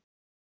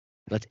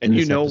 And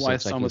you know why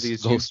some of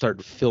these go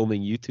start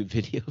filming YouTube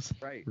videos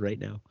right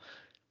now.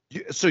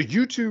 So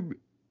YouTube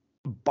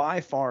by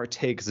far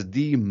takes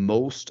the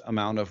most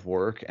amount of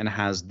work and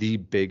has the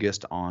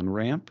biggest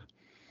on-ramp.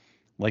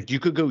 Like you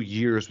could go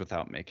years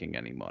without making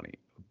any money,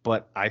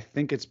 but I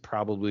think it's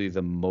probably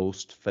the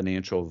most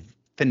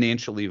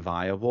financially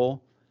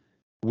viable,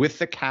 with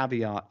the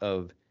caveat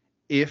of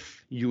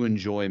if you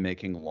enjoy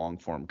making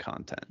long-form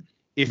content.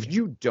 If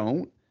you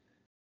don't,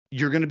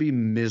 you're going to be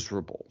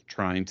miserable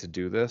trying to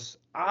do this.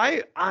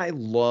 I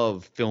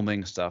love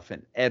filming stuff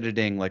and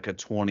editing like a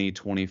 20,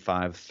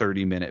 25,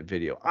 30-minute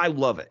video. I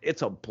love it.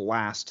 It's a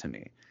blast to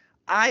me.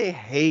 I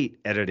hate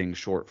editing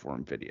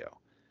short-form video.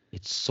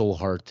 It's so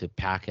hard to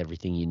pack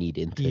everything you need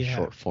into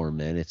short form,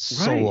 man. It's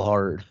Right. so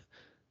hard.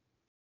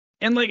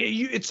 And like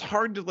it's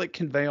hard to like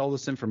convey all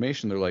this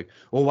information. They're like,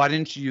 well, why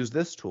didn't you use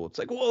this tool? It's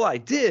like, well, I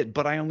did,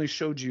 but I only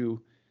showed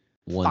you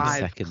 1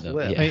 second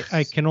clips. of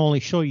I can only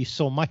show you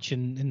so much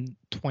in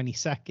 20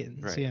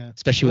 seconds. Right. Yeah.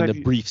 Especially when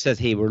the brief says,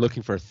 hey, we're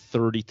looking for a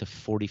 30 to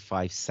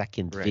 45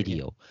 second Right.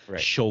 video Right.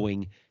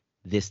 showing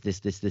this.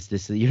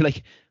 You're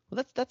like,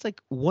 well, that's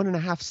like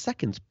 1.5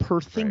 seconds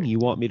per thing you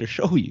want me to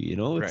show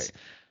you, It's,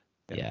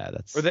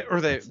 that's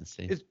that's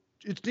insane.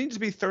 It needs to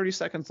be 30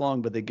 seconds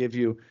long, but they give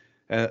you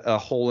a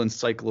whole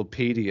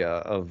encyclopedia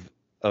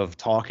of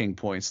talking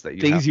points that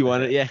you things have you to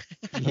want to, hit.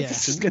 Yeah.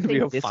 It's just going to be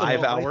a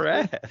 5-hour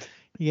ad.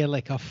 Yeah,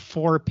 like a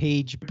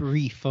 4-page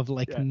brief of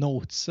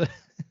notes.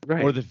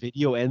 Right. Or the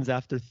video ends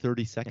after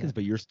 30 seconds,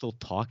 but you're still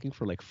talking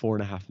for like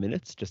 4.5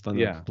 minutes just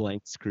on a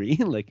blank screen.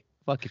 Like,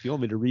 fuck, if you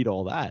want me to read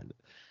all that.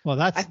 Well,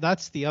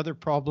 that's the other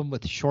problem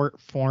with short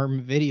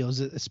form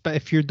videos.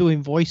 If you're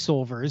doing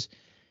voiceovers,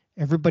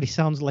 everybody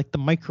sounds like the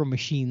Micro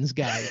Machines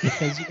guy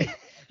because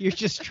you're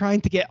just trying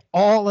to get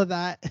all of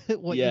that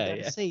what you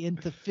gotta say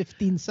into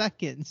 15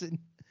 seconds. And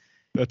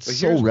that's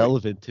so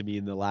relevant to me.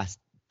 In the last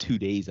 2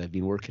 days, I've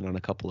been working on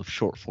a couple of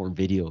short form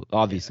videos.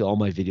 Obviously, all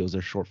my videos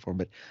are short form,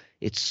 but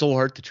it's so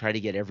hard to try to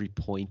get every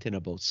point in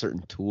about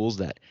certain tools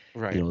that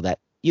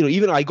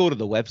even I go to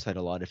the website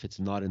a lot if it's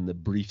not in the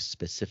brief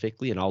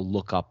specifically, and I'll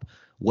look up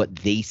what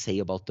they say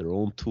about their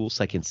own tools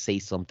so I can say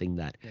something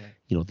that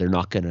they're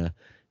not gonna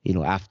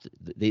after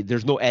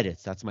there's no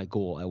edits. That's my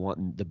goal. I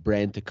want the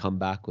brand to come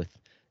back with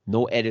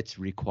no edits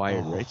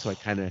required, right? So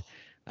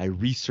I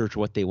research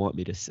what they want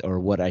me to say, or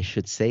what I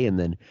should say, and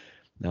then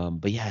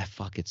but yeah,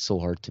 fuck, it's so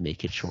hard to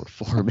make it short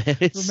form, man.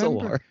 It's so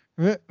hard.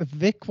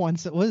 Vic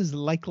once, it was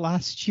like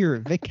last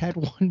year, Vic had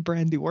one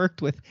brand he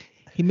worked with.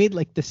 He made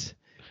like this,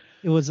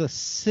 it was a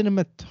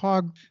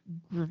cinematographer's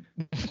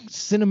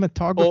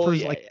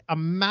a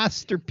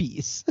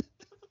masterpiece.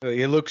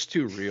 It looks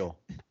too real.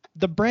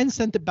 The brand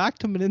sent it back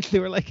to him and they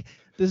were like,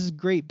 this is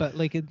great, but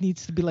like it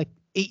needs to be like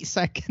 8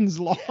 seconds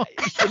long. But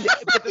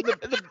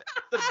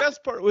the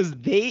best part was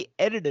they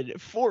edited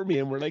it for me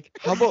and we're like,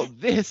 how about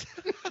this?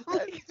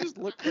 It just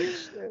looked like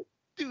shit.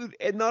 Dude,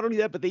 and not only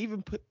that, but they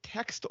even put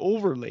text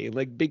overlay,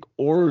 like big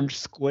orange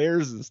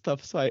squares and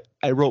stuff. So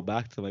I wrote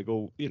back to them, I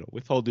go,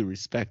 with all due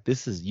respect,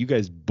 you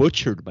guys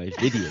butchered my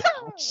video.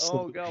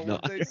 Oh God,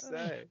 what did they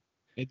say?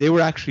 And they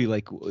were actually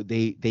like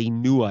they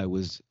knew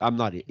I'm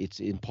not, it's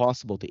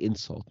impossible to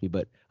insult me,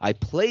 but I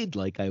played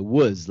like I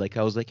was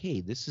like,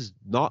 hey, this is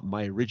not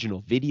my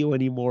original video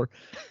anymore,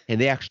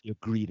 and they actually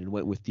agreed and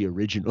went with the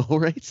original,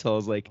 right? So I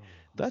was like,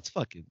 that's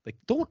fucking, like,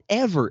 don't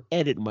ever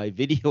edit my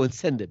video and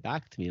send it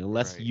back to me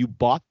unless Right. you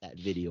bought that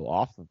video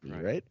off of me,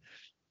 right?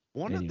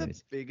 One of the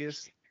Anyways.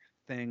 biggest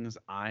things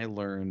I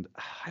learned,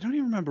 I don't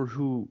even remember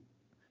who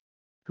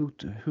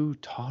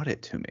taught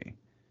it to me.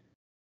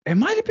 It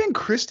might have been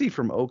Christy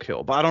from Oak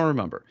Hill, but I don't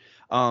remember.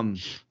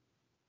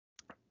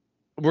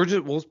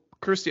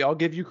 Christy, I'll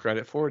give you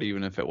credit for it,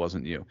 even if it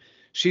wasn't you.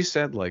 She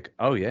said, like,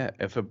 oh yeah,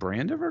 if a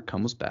brand ever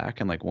comes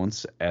back and like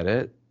wants to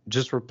edit,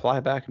 just reply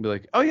back and be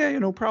like, oh yeah,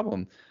 no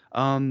problem.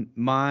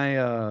 My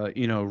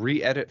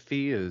re-edit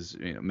fee is,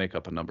 make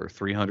up a number,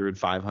 $300,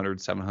 $500,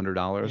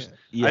 $700.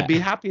 Yeah. I'd be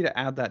happy to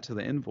add that to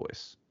the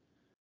invoice.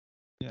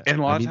 Yeah. And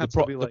a lot of times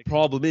I'll be the like,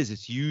 problem is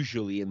it's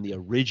usually in the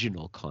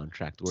original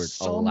contract where it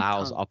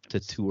allows up to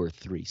 2 or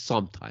 3.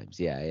 Sometimes,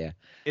 yeah.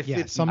 if Yeah,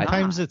 it's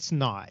sometimes not, it's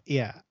not.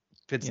 Yeah.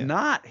 if it's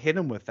not, hit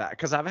them with that.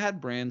 Because I've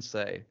had brands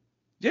say,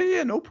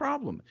 yeah, no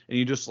problem. And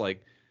you just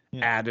like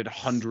added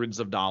hundreds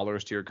of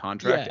dollars to your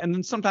contract. Yeah. And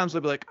then sometimes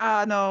they'll be like,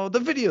 no, the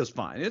video's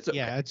fine. It's okay.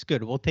 Yeah, it's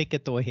good. We'll take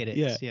it the way it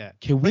is. Yeah.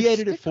 Can we Like,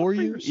 edit it stick up for for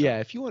you? yourself. Yeah,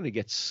 if you want to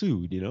get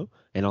sued,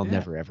 and I'll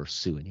never ever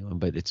sue anyone,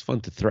 but it's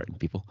fun to threaten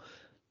people.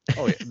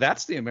 Oh, yeah,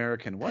 that's the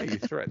American way. You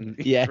threaten,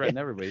 threaten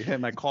everybody. Hey,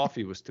 my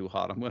coffee was too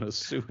hot. I'm going to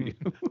sue you.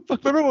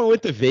 Fuck, remember when we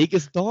went to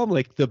Vegas, Dom?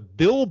 Like the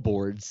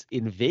billboards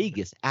in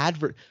Vegas,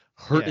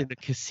 hurt in a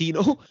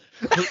casino.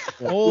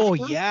 Oh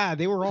yeah,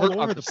 they were all hurt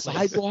over on the the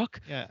place.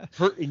 sidewalk. Yeah.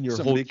 Hurt in your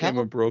Somebody hotel. came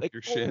and broke Like,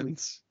 your holy-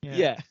 shins.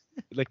 Yeah.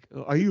 Like,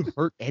 are you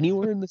hurt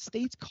anywhere in the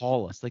States?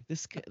 Call us. Like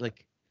this guy,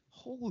 like,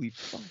 holy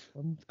fuck.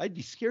 I'd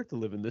be scared to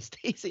live in the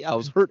States. Yeah, I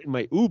was hurt in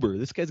my Uber.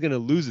 This guy's going to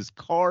lose his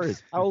car,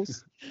 his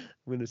house. I'm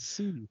going to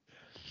sue you.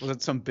 Was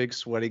it some big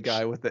sweaty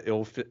guy with the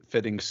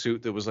ill-fitting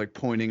suit that was like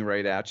pointing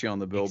right at you on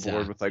the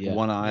billboard with like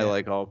one eye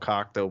like all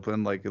cocked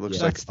open, like it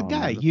looks like That's the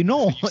guy. You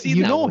know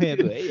him.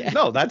 Too, eh? Yeah.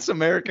 No, that's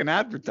American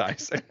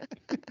advertising.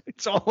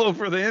 It's all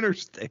over the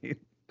interstate.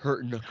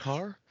 Hurt in a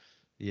car?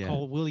 Yeah.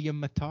 Call William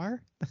Matar.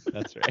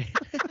 That's right.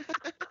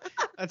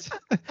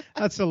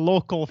 That's a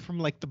local from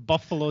like the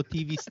Buffalo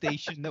TV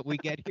station that we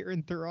get here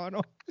in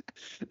Toronto.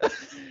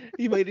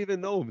 You might even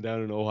know him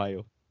down in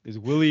Ohio. Is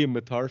William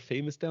Matar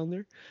famous down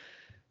there?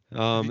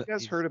 Have you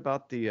guys heard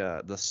about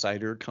the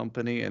cider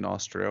company in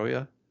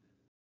Australia?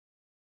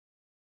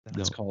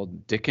 It's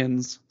called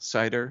Dickens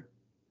Cider.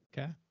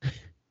 Okay.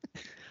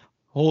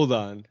 Hold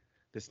on.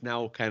 This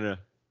now kind of.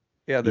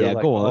 Yeah, they're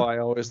like, go on. I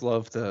always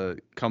love to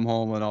come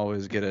home and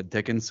always get a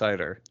Dickens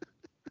cider.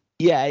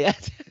 Yeah.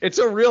 It's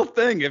a real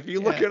thing. If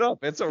you look it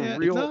up, it's a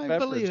real I beverage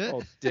believe it.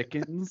 called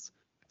Dickens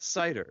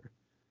Cider.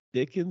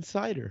 Dickens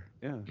Cider.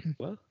 Yeah.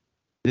 Well,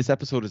 this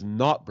episode is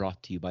not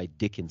brought to you by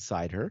Dickens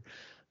Cider.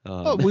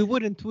 We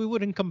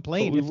wouldn't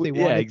complain if they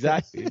wanted. Yeah,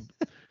 exactly.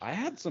 I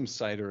had some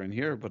cider in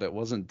here, but it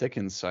wasn't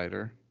Dickens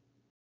cider.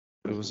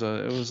 It was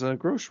a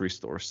grocery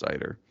store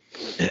cider.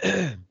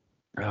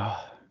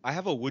 I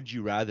have a would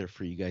you rather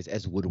for you guys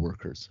as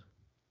woodworkers.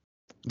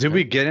 Did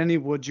we get any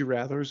would you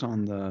rathers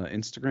on the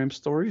Instagram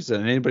stories?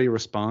 Did anybody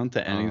respond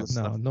to any of the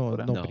stuff?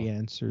 Nobody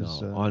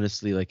answers. No,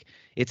 honestly, like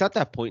it's at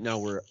that point now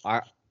where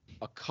a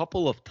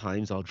couple of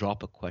times I'll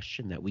drop a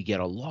question that we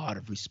get a lot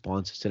of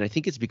responses, and I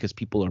think it's because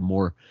people are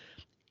more.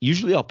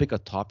 Usually, I'll pick a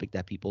topic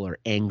that people are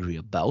angry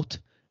about,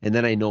 and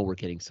then I know we're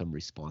getting some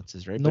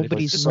responses, right?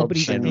 Nobody's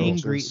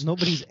angry.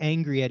 Nobody's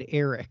angry at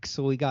Eric,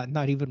 so we got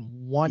not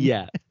even one.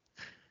 Yeah,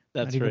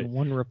 that's not right. even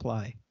one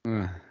reply.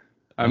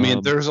 I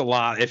mean, there's a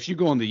lot. If you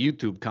go in the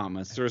YouTube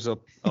comments, there's a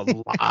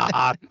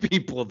lot of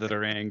people that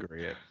are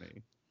angry at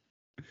me.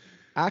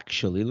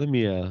 Actually, let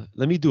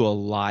me do a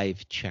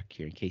live check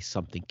here in case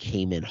something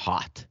came in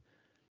hot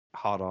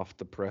off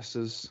the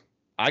presses.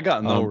 I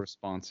got no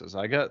responses.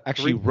 I got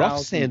actually rough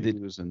sanded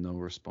views and no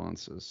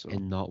responses, so.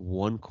 And not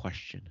one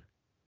question.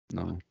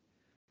 No.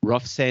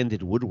 Rough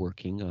sanded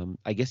woodworking.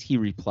 I guess he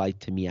replied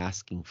to me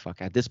asking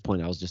fuck. At this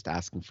point, I was just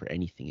asking for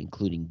anything,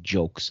 including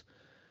jokes.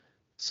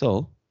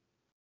 So,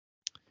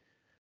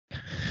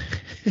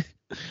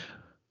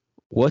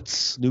 what's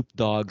Snoop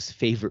Dogg's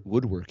favorite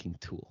woodworking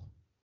tool?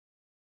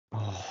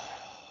 Oh.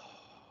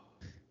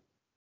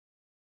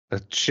 A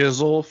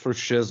chisel for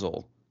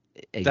shizzle.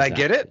 Exactly. Did I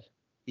get it?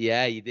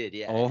 Yeah, you did.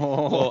 Yeah.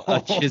 Oh, a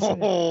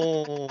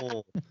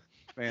chisel.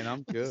 Man,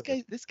 I'm good.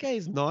 This guy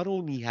is not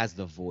only has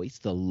the voice,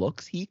 the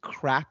looks, he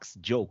cracks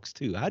jokes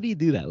too. How do you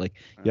do that? Like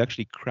you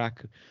actually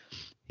crack.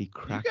 You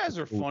guys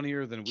are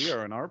funnier than we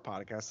are in our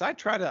podcast. I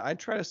try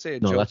to say a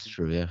joke. No, that's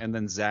true. Yeah. And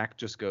then Zach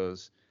just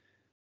goes,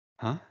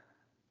 "Huh?"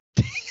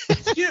 do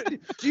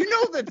you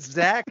know that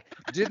Zach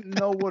didn't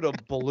know what a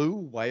blue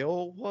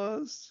whale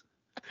was?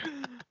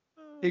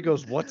 He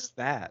goes, "What's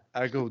that?"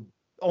 I go,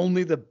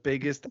 "Only the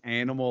biggest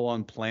animal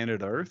on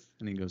planet Earth."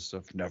 And he goes,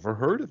 "I've never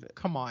heard of it."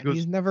 Come on,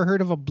 he's never heard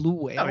of a blue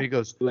whale. No, he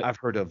goes, "I've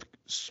heard of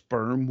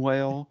sperm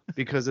whale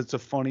because it's a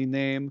funny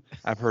name.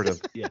 I've heard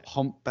of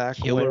humpback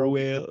killer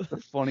whale. It's a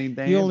funny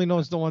name." He only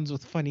knows the ones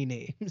with funny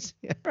names.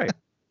 Yeah. Right.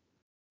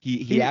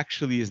 He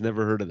actually has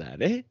never heard of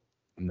that, eh?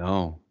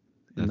 No,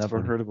 That's never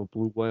funny. heard of a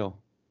blue whale.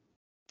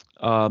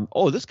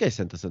 This guy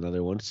sent us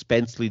another one.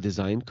 Spencley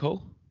Design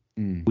Co.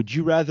 Would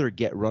you rather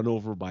get run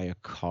over by a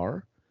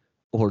car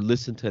or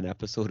listen to an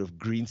episode of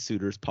Green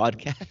Suiters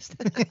podcast?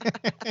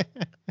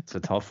 It's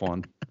a tough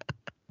one.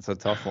 It's a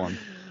tough one.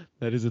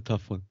 That is a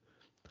tough one.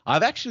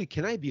 I've actually,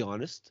 can I be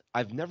honest?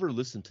 I've never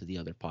listened to the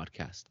other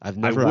podcast. I've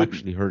never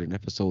actually heard an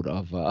episode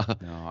of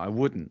No, I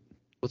wouldn't.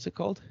 What's it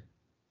called?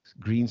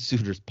 Green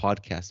Suiters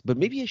podcast. But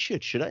maybe I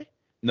should. Should I?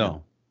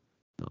 No.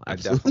 No, I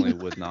absolutely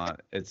definitely would not.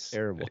 It's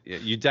terrible.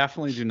 You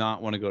definitely do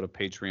not want to go to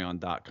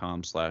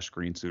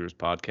patreon.com/greensuiters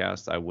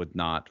podcast. I would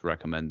not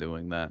recommend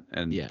doing that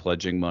and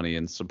pledging money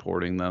and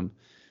supporting them.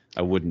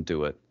 I wouldn't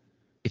do it.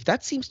 If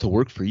that seems to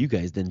work for you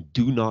guys, then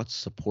do not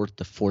support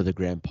the For the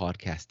Gram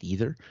podcast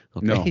either.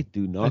 Okay? No.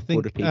 Do not go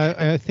to Patreon.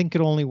 I think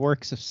it only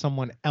works if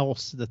someone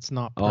else that's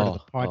not part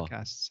of the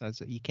podcast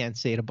says it. You can't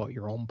say it about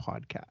your own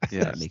podcast.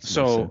 Yeah.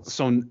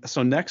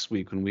 So next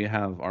week when we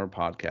have our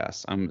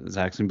podcast,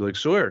 Zach's gonna be like,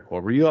 so Eric,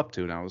 what were you up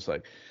to? And I was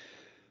like,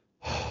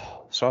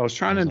 so I was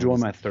trying to enjoy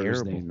my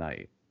Thursday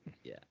night.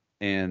 Yeah.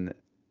 And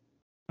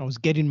I was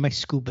getting my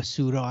scuba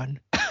suit on.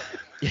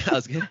 Yeah, I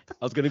was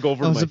gonna go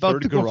over to my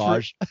third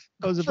garage.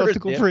 I was about to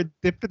go for a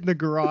dip in the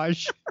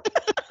garage.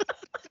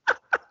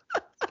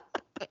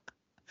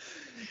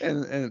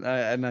 and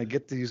I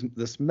get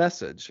this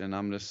message, and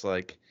I'm just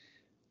like,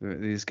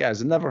 these guys,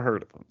 I've never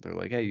heard of them. They're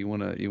like, hey, you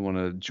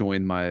wanna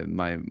join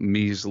my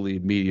measly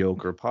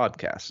mediocre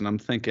podcast? And I'm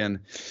thinking,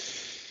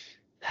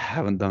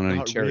 haven't done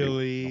any charity.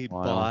 Really,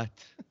 but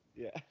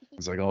yeah.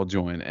 It's like, I'll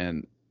join,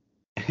 and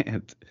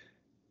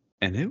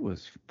it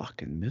was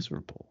fucking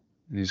miserable.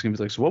 And he's going to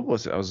be like, so what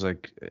was it? I was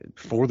like,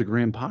 For the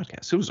Gram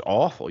podcast. It was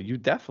awful. You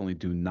definitely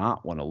do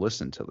not want to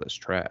listen to this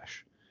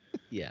trash.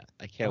 Yeah,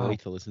 I can't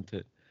wait to listen to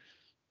it.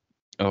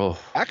 Oh.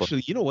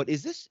 Actually, you know what?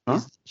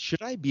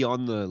 Should I be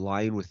on the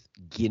line with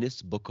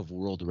Guinness Book of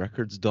World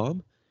Records,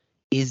 Dom?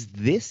 Is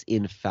this,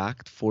 in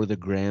fact, For the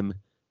Gram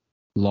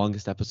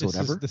longest episode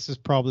ever? This is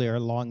probably our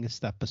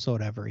longest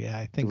episode ever. Yeah,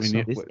 I think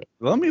so.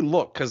 Let me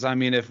look, because, I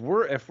mean, if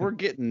we're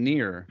getting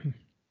near...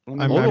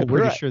 I'm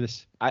pretty sure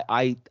this.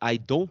 I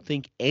don't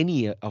think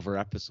any of our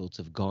episodes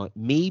have gone.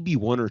 Maybe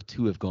one or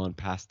two have gone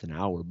past an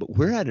hour, but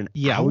we're at an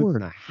hour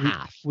and a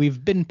half.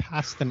 We've been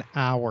past an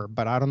hour,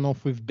 but I don't know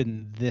if we've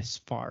been this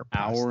far.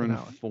 Hour and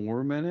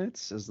 4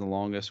 minutes is the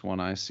longest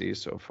one I see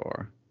so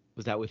far.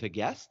 Was that with a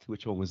guest?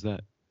 Which one was that?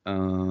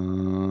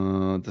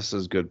 This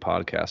is good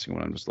podcasting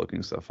when I'm just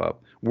looking stuff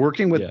up.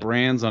 Working with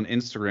brands on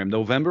Instagram,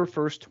 November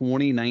 1st,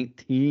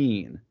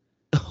 2019.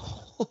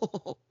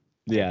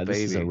 Yeah, this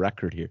is a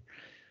record here.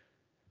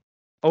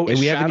 Oh, and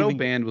Shadow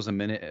Band was a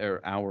minute or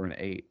hour and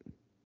 8.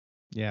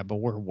 Yeah, but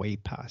we're way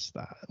past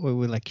that. We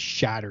like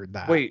shattered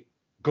that. Wait,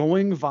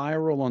 going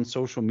viral on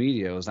social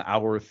media was an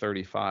hour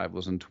 35.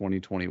 Was in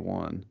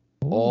 2021.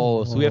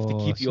 Oh, so we have to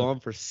keep you on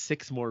for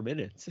 6 more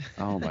minutes.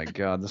 Oh my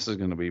God, this is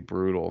gonna be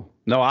brutal.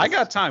 No, I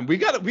got time. We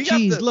got.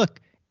 Jeez,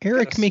 look,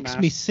 Eric makes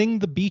me sing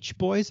the Beach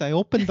Boys. I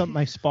opened up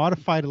my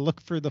Spotify to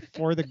look for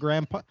the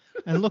Grandpa,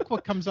 and look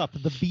what comes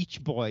up. The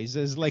Beach Boys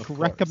is like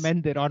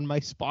recommended on my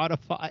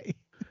Spotify.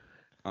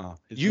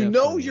 You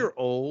know you're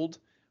old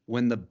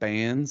when the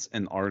bands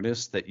and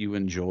artists that you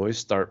enjoy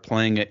start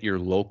playing at your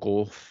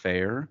local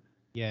fair.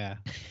 Yeah.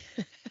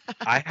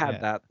 I had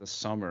that this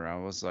summer. I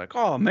was like,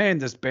 oh man,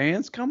 this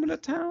band's coming to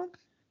town.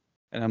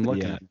 And I'm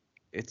looking at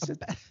it's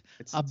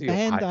a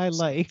band I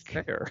like.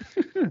 Fair.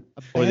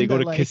 Or they go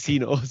to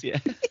casinos, yeah.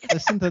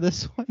 Listen to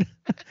this one.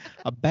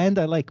 A band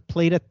I like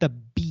played at the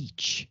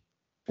beach.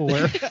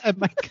 Or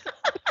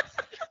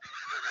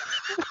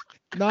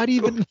not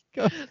even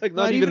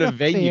not even a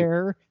venue.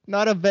 Fair,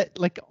 not a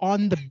like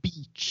on the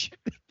beach.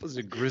 Was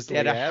it Grizzly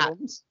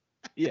Adams?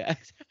 Yeah.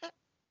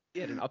 He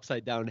had an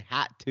upside down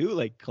hat too,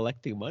 like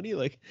collecting money.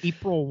 Like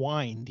April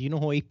Wine. Do you know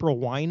who April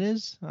Wine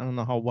is? I don't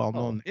know how well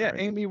known. Yeah,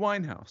 Amy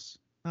Winehouse.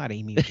 Not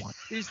Amy Winehouse.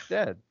 She's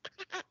dead.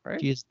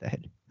 Right? She is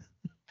dead.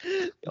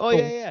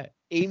 Yeah.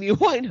 Amy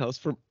Winehouse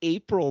from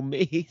April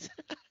Maze.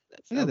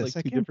 Look at this.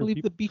 I can't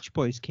believe the Beach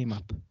Boys came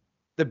up.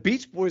 The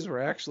Beach Boys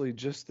were actually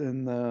just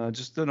in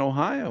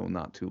Ohio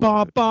not too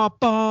long ago.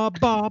 Ba.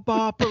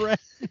 There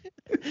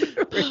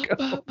we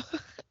go.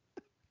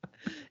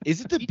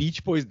 Is it the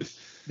Beach Boys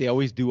they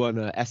always do on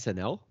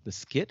SNL, the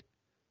skit?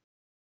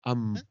 I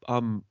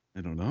don't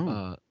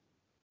know.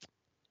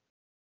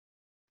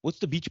 What's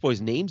the Beach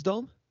Boys' names,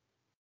 Dom?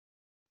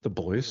 The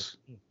Boys.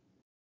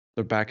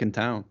 They're back in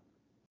town.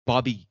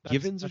 Bobby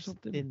Gibbons or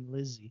something? Thin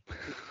Lizzy.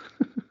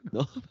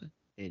 No.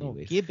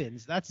 Anyways.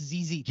 Gibbons. That's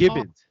ZZ Top.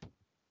 Gibbons.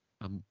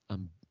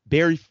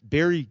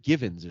 Barry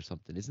Givens or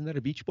something. Isn't that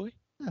a Beach Boy?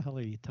 What the hell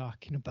are you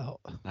talking about?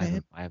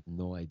 I have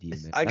no idea,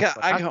 man. I got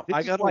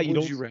why you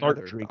don't start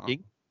start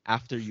drinking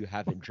after you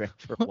haven't drank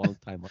for a long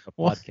time on a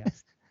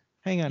podcast.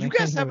 Hang on. You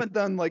guys haven't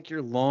done like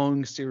your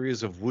long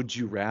series of would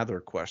you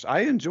rather questions. I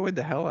enjoyed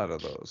the hell out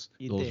of those.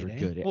 Those were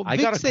good. Well,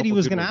 Vic said he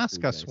was going to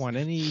ask us one,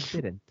 and he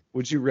didn't.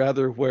 Would you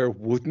rather wear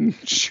wooden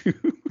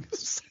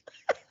shoes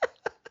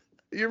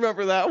You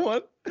remember that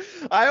one?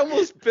 I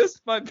almost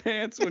pissed my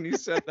pants when you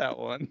said that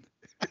one.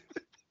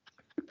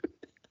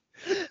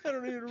 I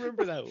don't even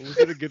remember that one. Was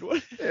it a good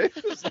one? It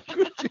was like,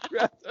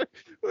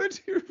 would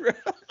you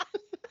rather?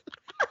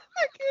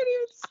 I can't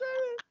even say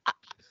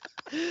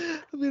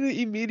it. I'm gonna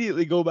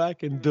immediately go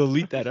back and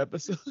delete that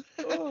episode.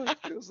 Oh,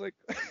 it was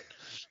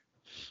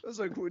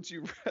like, would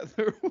you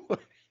rather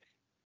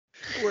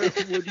wear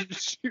wooden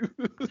shoes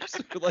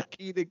or like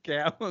eat a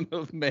gallon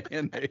of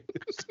mayonnaise?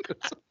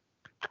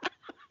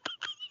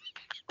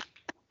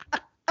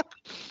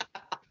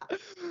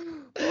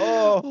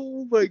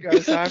 Oh my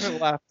gosh, I haven't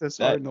laughed this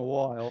hard in a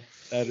while.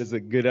 That is a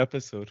good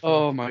episode.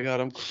 Oh my god,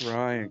 I'm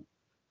crying.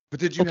 But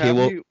did you Okay, have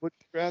well, any would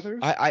you rather?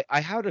 I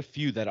had a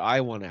few that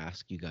I want to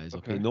ask you guys.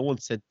 Okay, Okay. no one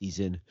sent these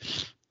in,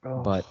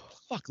 Oh. but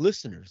fuck,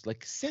 listeners,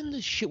 like send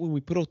this shit when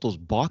we put out those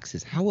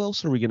boxes. How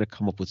else are we gonna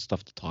come up with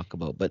stuff to talk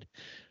about? But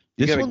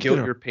You this gotta one's guilt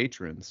gonna your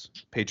patrons.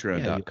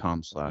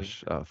 Patreon.com/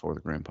 for the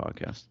Grand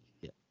Podcast.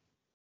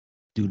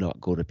 do not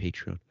go to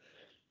Patreon.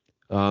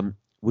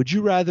 Would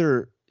you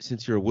rather,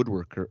 since you're a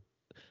woodworker,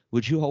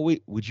 would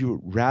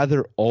you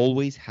rather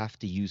always have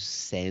to use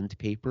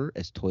sandpaper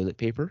as toilet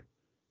paper?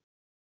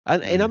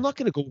 And I'm not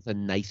gonna go with a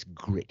nice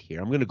grit here.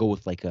 I'm gonna go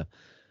with like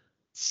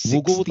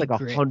we'll go with like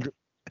 100,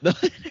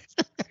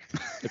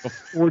 like a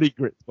 40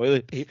 grit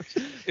toilet paper.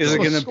 Is it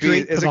Go gonna be?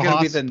 straight to Is it the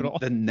gonna be the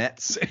hospital.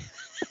 nets?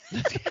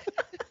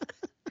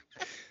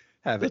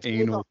 Have Let's go with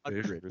anal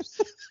 100. fissures.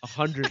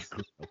 100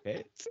 grit,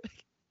 okay?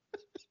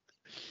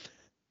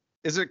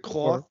 Is it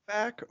cloth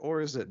back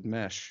or is it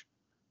mesh?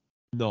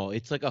 No,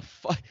 it's like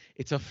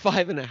it's a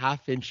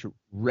 5.5 inch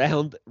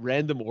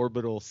random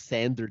orbital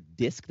sander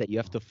disc that you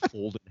have to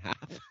fold in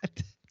half.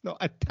 No,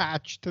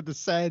 attached to the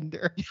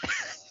sander.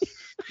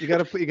 You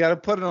gotta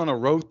put it on a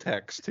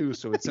Rotex too,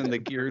 so it's in the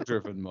gear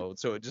driven mode,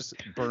 so it just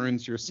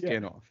burns your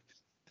skin off.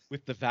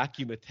 With the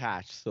vacuum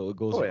attached, so it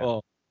goes. Oh, yeah.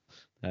 Oh,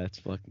 that's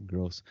fucking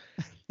gross.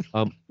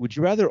 Would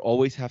you rather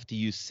always have to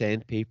use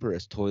sandpaper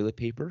as toilet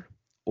paper,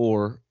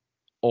 or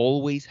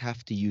always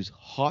have to use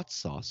hot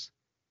sauce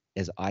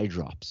as eye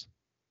drops?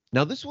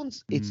 Now this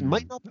one's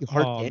might not be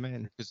hard. Oh to answer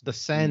man, because the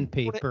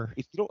sandpaper.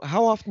 if you don't,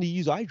 how often do you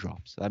use eye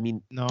drops? I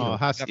mean, No, you know, it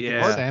has to be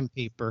Yeah.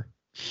 sandpaper.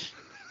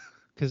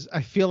 Because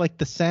I feel like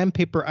the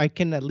sandpaper I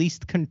can at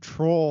least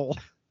control.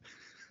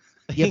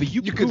 yeah, but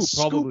you You could could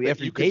probably scoop it,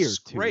 every you could day or two.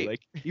 scrape.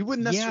 Like, You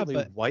wouldn't Yeah, necessarily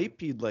but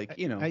wipe. You'd like,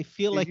 I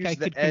feel you'd like use I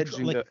the could edge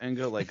control, like and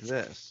go like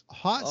this.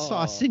 hot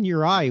sauce Oh. in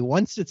your eye.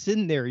 Once it's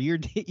in there, you're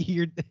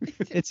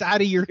it's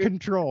out of your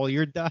control.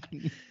 You're done.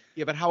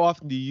 yeah, but how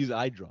often do you use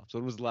eye drops?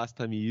 When was the last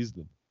time you used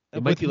them?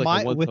 It might With be like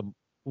my- a once with- a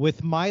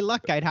With my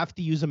luck, I'd have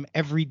to use them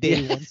every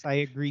day Yeah. once I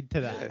agreed to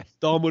that.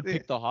 Dom would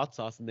pick the hot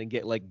sauce and then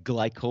get like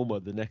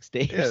glaucoma the next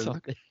day Yeah, or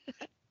something.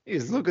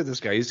 Look at this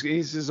guy. He's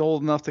just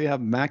old enough to have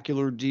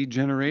macular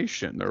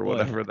degeneration or Well,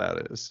 whatever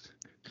that is.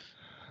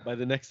 By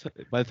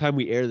the time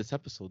we air this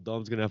episode,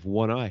 Dom's gonna have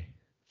one eye.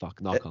 Fuck,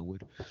 knock on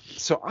wood.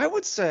 So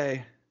I'd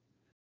say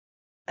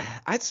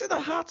the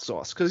hot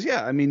sauce, because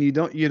I mean you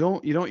don't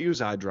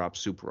use eye drops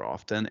super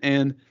often,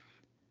 and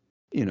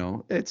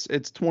it's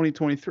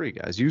 2023,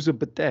 guys. Use a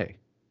bidet.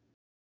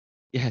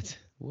 Yeah,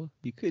 well,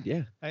 you could,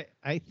 yeah.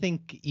 I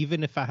think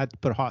even if I had to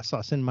put hot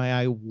sauce in my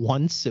eye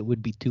once, it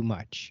would be too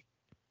much.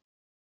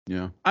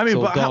 Yeah, I mean,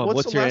 So, but Dom, what's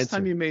what's the your last time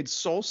answer? you made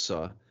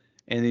salsa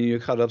and then you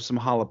cut up some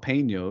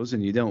jalapenos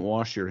and you don't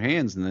wash your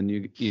hands and then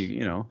you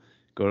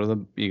go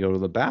to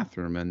the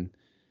bathroom and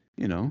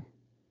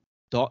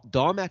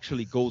Dom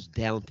actually goes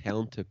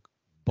downtown to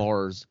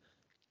bars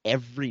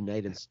every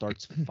night and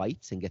starts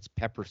fights and gets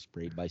pepper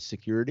sprayed by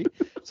security.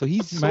 So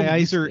he's so My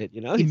eyes used to are it,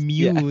 he's- yeah.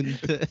 immune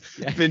to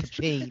been,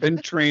 pain. been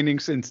training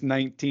since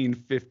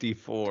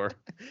 1954.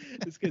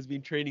 This guy's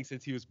been training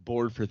since he was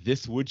born for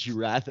this. Would you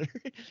rather?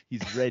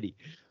 He's ready.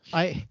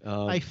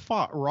 I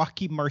fought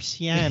Rocky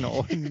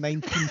Marciano in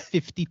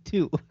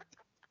 1952.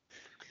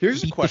 Here's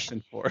a Beat the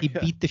question for He you.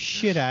 beat the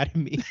shit out of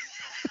me.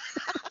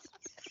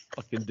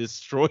 fucking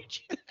destroyed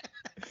you.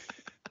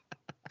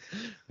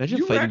 Imagine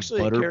You were fighting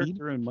actually a Butterbean.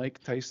 character in Mike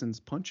Tyson's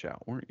Punch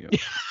Out, weren't you?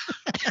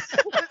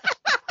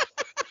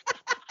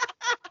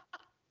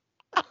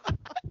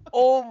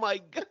 Oh my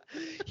god,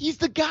 he's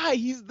the guy.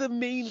 He's the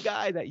main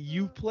guy that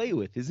you play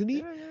with, isn't he?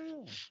 Yeah.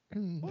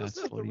 What was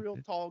That's the funny. real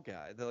tall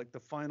guy? The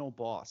final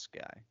boss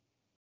guy.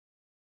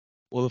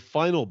 Well, the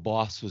final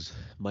boss was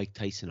Mike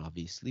Tyson,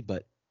 obviously,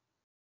 but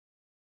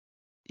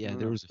yeah,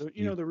 there was. A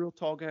few. The real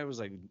tall guy was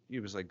like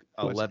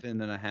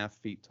 11 and a half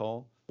feet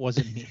tall.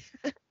 Wasn't me.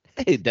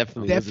 It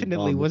definitely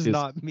Definitely was his-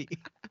 not me.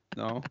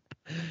 No,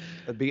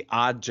 that'd be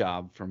Odd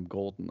Job from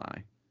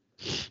Goldeneye.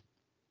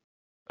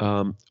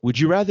 Would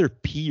you rather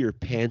pee your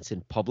pants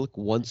in public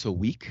once a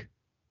week?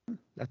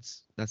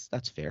 That's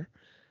fair.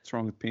 What's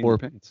wrong with peeing Or- your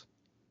pants?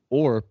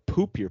 Or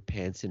poop your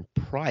pants in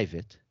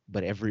private,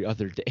 but every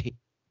other day.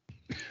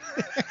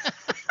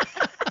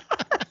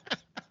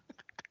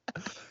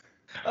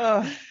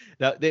 I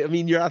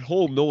mean, you're at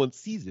home, no one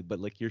sees it, but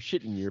like you're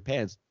shitting your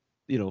pants,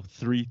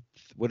 3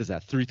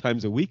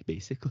 times a week,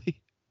 basically.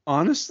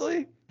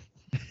 Honestly,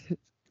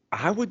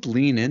 I would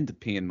lean into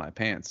peeing my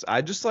pants.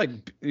 I just like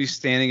be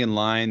standing in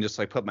line, just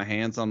like put my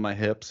hands on my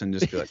hips and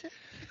just be like,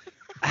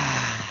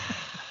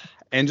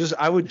 and just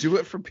I would do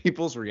it for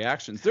people's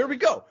reactions. There we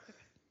go.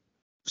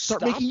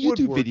 Start making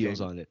YouTube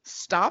videos on it.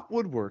 Stop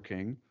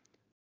woodworking.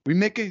 We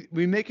make an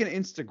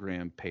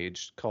Instagram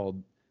page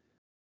called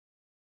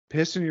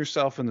 "Pissing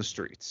Yourself in the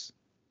Streets,"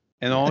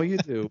 and all you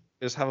do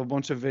is have a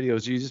bunch of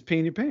videos. You just pee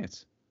in your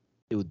pants.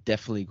 It would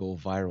definitely go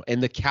viral,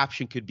 and the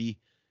caption could be,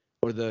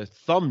 or the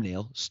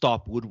thumbnail: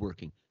 "Stop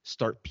woodworking,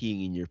 start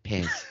peeing in your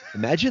pants."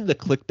 Imagine the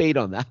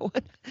clickbait on that one.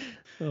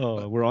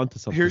 Oh, we're on to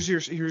something. Here's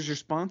your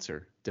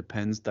sponsor,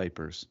 Depends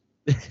Diapers.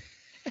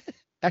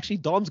 Actually,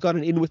 Dom's got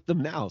an in with them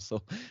now,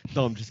 so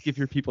Dom, just give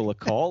your people a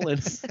call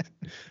and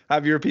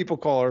have your people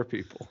call our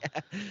people.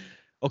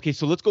 Okay,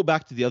 so let's go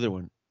back to the other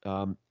one.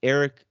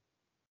 Eric,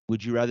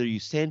 would you rather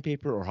use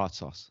sandpaper or hot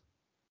sauce?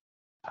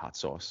 Hot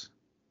sauce.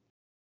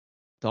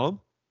 Dom?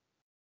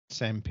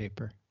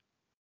 Sandpaper.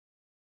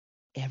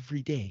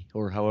 Every day,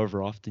 or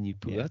however often you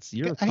poo. Yeah. That's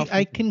you're.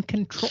 I can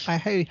control.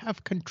 I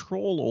have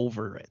control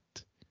over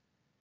it.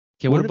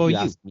 Okay, what about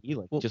you? Me,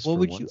 like, What just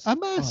would for you? once?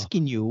 I'm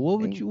asking you.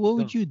 What would you? What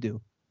would you do?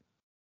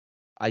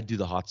 I do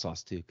the hot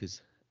sauce too,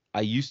 because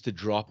I used to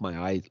drop my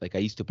eye. Like I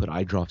used to put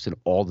eye drops in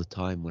all the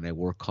time when I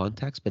wore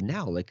contacts, but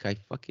now like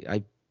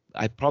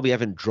I probably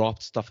haven't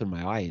dropped stuff in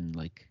my eye in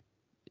like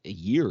a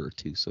year or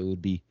two. So it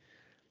would be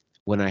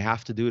when I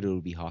have to do it, it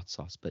would be hot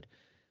sauce. But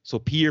so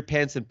pee your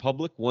pants in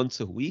public once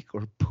a week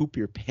or poop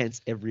your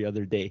pants every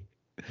other day.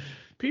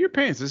 Pee your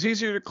pants. It's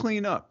easier to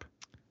clean up.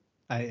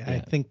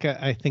 I think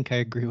I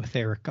agree with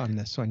Eric on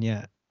this one.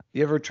 Yeah.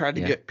 You ever tried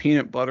to get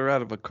peanut butter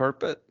out of a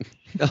carpet?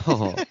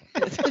 Oh,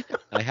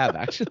 I have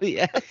actually.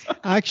 Yeah.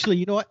 Actually,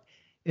 you know what?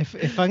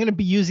 If I'm gonna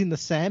be using the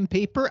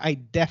sandpaper, I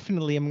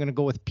definitely am gonna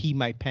go with pee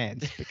my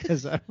pants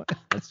because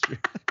that's true.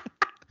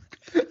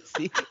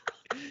 See,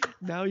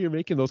 now you're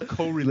making those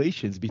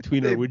correlations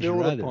between they our would you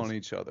build rather upon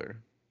each other.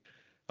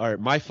 All right,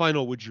 my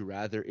final would you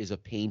rather is a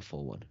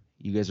painful one.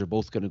 You guys are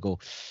both gonna go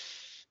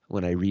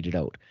when I read it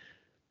out.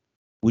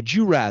 Would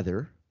you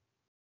rather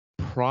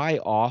pry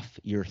off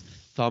your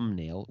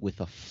thumbnail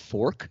with a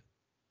fork?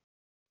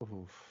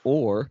 Oof.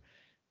 Or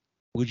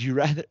would you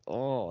rather,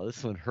 oh,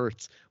 this one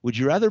hurts. Would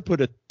you rather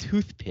put a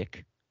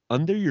toothpick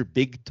under your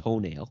big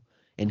toenail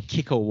and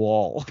kick a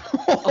wall?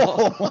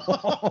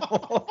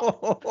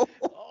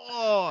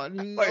 Oh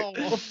no!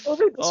 Before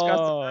we discuss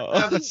I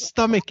have a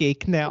stomach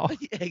ache now.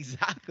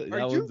 Exactly. Are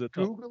you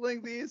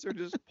Googling these or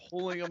just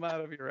pulling them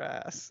out of your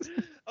ass?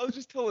 I was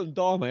just telling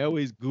Dom I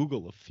always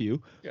Google a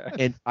few,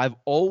 Okay. and I've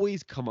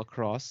always come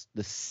across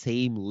the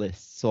same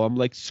list. So I'm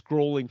like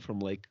scrolling from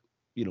like,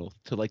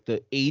 to like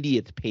the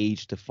 80th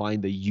page to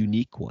find the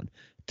unique one.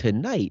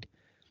 Tonight,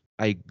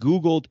 I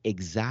Googled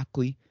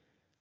exactly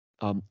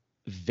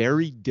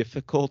very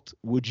difficult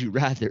would you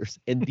rathers,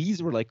 and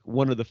these were like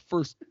one of the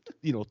first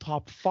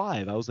top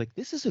 5. I was like,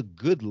 this is a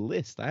good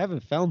list. I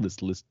haven't found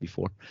this list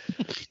before.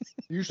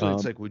 Usually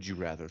it's like, would you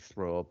rather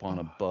throw up on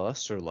a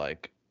bus or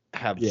like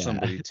have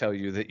somebody tell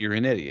you that you're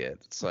an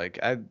idiot? It's like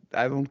I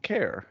don't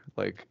care.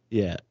 Like,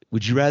 yeah,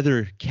 would you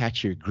rather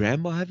catch your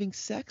grandma having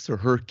sex or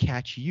her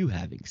catch you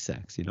having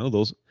sex?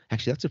 Those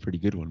actually, that's a pretty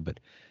good one. But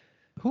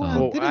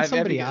didn't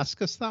somebody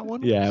ask us that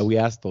one? Yeah, we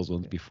asked those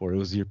ones before. It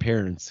was your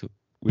parents.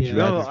 Would you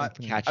rather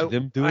catch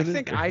them doing it? I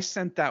think I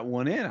sent that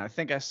one in. I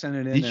think I sent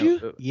it in. Did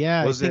you?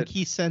 Yeah, I think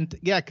he sent.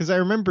 Yeah, because I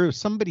remember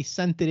somebody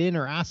sent it in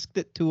or asked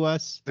it to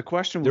us. The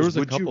question was,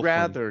 would you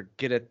rather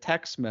get a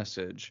text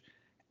message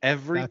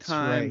every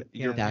time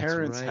your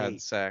parents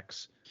had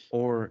sex,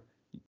 or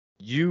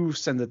you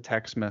send a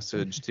text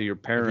message to your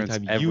parents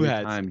every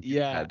time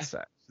you had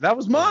sex? That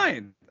was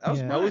mine.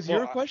 That was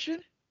your question?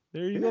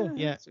 There you go.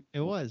 Yeah,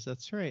 it was.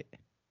 That's right.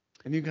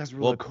 And you guys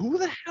were like, who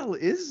the hell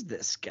is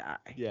this guy?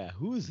 Yeah,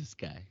 who is this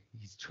guy?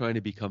 He's trying to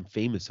become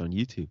famous on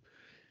YouTube.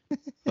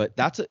 But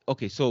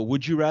okay, so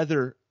would you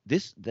rather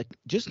just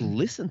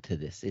listen to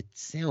this. It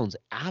sounds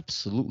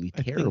absolutely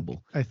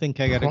terrible. I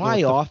think I got to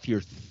pry off your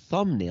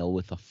thumbnail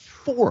with a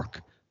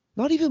fork.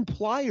 Not even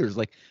pliers.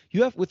 Like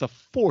with a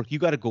fork, you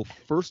got to go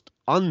first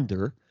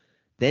under,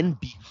 then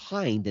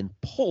behind and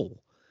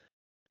pull.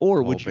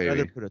 Or would you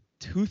rather put a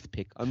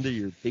toothpick under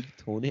your big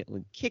toenail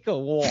and kick a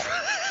wall?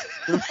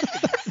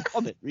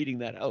 Comment reading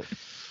that out.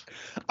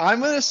 I'm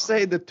going to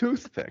say the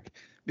toothpick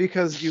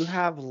because you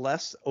have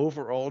less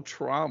overall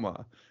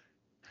trauma.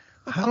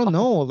 I don't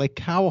know, like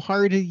how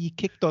hard you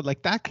kick though.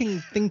 Like that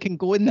thing can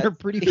go in there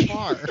pretty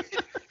far.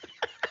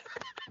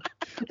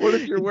 What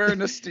if you're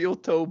wearing a steel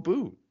toe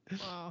boot?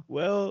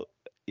 Well,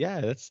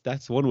 yeah,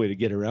 that's one way to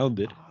get around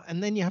it.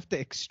 And then you have to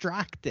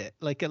extract it.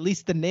 Like at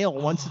least the nail,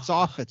 once it's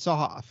off, it's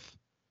off.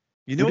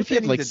 You know, if you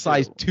have like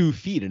size 2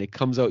 feet and it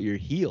comes out your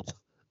heel.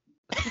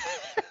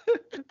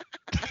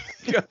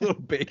 Got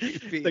little baby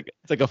feet.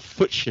 It's like a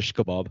foot shish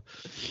kebab.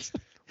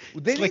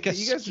 It's like a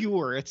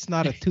skewer. It's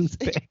not a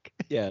toothpick.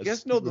 Yeah. You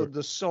guys know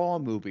the Saw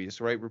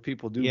movies, right? Where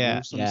people do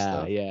gruesome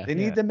stuff. Yeah. They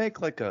need to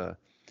make like a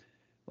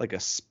like a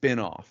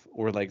spin-off,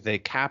 or like they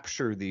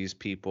capture these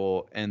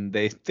people and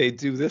they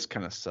do this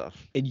kind of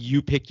stuff. And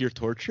you pick your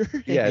torture.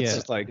 Yeah, it's Yeah.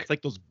 just like, It's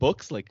like those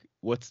books. Like,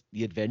 what's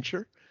the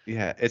adventure?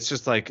 yeah, it's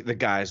just like the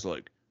guy's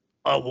like,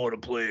 I want to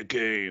play a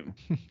game.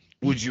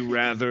 Would you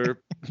rather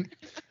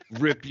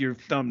rip your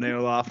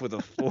thumbnail off with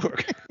a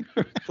fork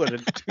or put a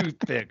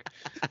toothpick?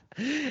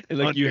 And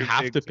like you under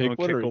have Big to Toe pick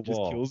one, kick or a it just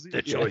wall? kills you.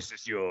 The Yeah. choice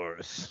is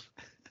yours.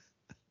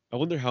 I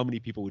wonder how many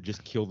people would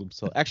just kill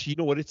themselves. Actually, you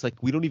know what? It's like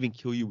we don't even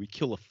kill you; we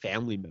kill a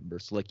family member.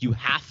 So like you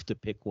have to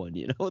pick one.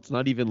 You know, it's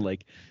not even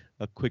like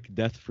a quick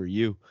death for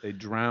you. They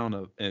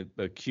drown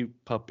a cute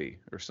puppy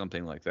or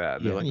something like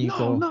that. They're Yeah. like, You no,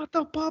 go- not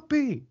the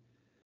puppy.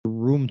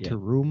 Room Yeah. to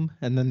room,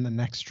 and then the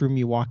next room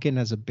you walk in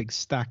has a big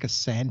stack of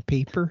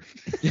sandpaper.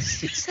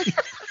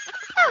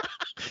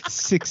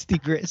 60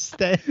 grit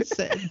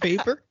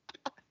sandpaper.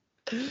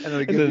 And they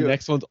And give then you the a-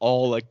 next one's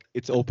all like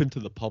it's open to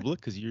the public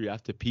because you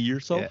have to pee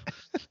yourself.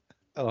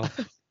 oh,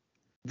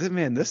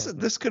 man,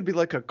 this could be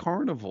like a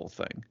carnival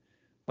thing,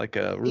 like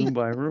a room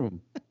by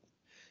room.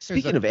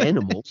 Speaking of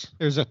animals,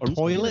 There's a Are we speaking of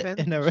toilet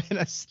and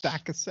a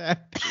stack of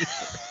sandpaper.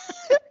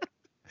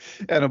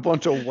 And a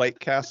bunch of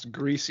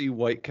greasy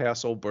White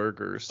Castle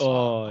burgers.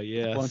 oh A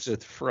yeah, bunch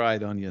of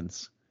fried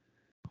onions.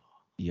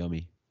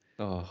 yummy.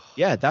 Oh,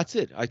 Yeah, that's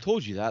it. I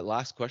told you that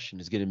last question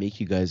is gonna make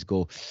you guys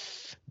go,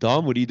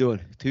 Dom, what are you doing?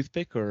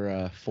 Toothpick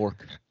or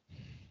fork?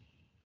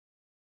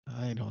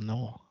 I don't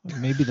know.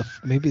 Maybe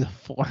the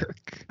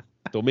fork.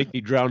 Don't make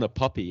me drown a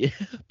puppy.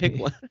 Pick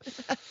one.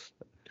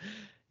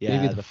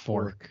 Yeah, Maybe the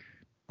fork.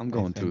 I'm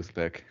going think.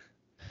 toothpick.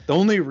 The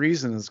only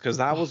reason is because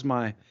that was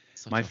my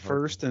Such my a hard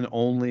first and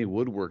only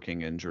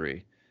woodworking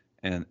injury,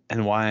 and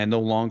why I no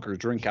longer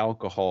drink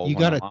alcohol You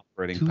when got I'm a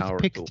operating power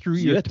Toothpick tools. through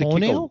You your had to kick a-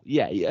 toenail?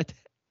 Yeah, yeah.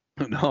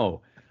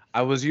 No,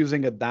 I was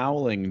using a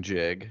doweling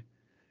jig,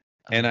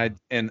 and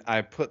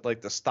I put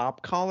like the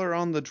stop collar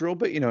on the drill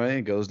bit, and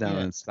it goes down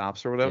Yeah. and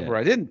stops or whatever. Yeah.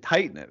 I didn't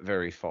tighten it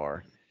very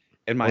far,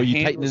 and my Or you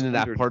hand tighten was into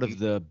that part of underneath.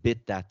 the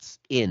bit that's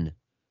in.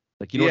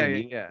 Like, you know what I Yeah,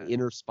 mean? yeah. The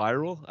inner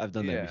spiral. I've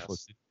done that Yes, before.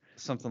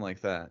 something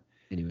like that.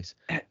 Anyways.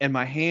 And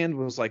my hand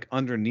was like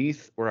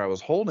underneath where I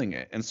was holding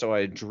it, and so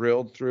I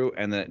drilled through,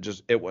 and then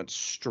it went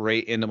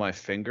straight into my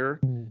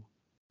finger.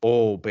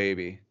 Oh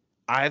baby,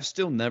 I've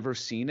still never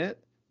seen it,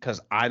 because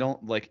I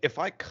don't like, if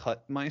I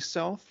cut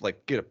myself,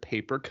 like get a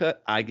paper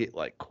cut, I get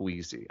like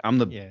queasy. I'm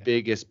the Yeah.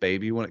 biggest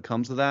baby when it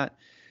comes to that.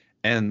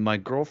 And my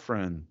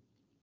girlfriend,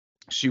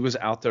 she was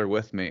out there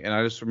with me, and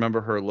I just remember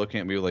her looking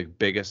at me with like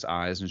biggest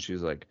eyes, and she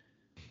was like,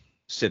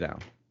 sit down,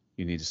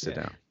 you need to sit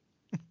Yeah. down.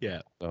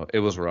 Yeah. So it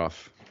was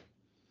rough.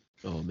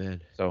 Oh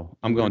man. So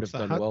I'm You going would to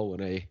have done how- well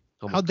when I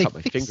how'd almost they cut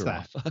my fix finger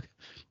that? off.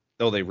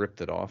 Oh, they ripped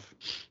it off.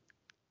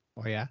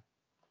 Oh yeah.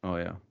 Oh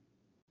yeah,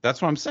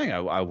 that's what I'm saying.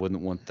 I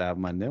wouldn't want to have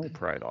my nail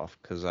pried off,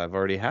 because I've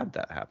already had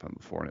that happen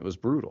before, and it was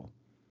brutal.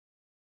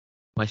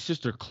 My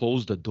sister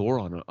closed the door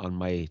on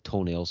my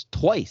toenails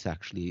twice,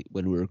 actually,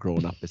 when we were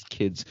growing up as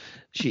kids.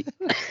 She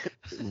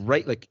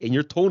right, like in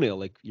your toenail,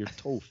 like your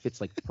toe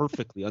fits like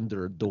perfectly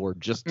under a door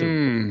just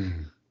to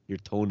your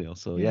toenail.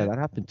 So yeah, that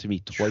happened to me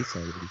twice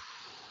already.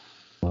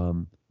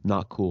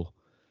 Not cool.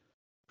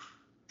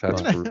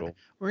 That's Well, brutal.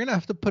 We're gonna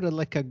have to put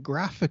a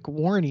graphic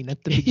warning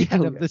at the Yeah,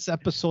 beginning of this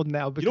episode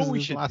now, You because know what we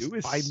this should last do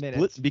is 5 split,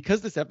 minutes.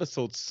 because this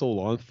episode's so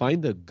long.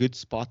 Find a good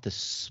spot to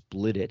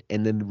split it,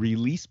 and then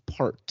release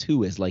part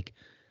 2 as like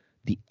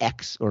the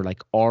X or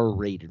like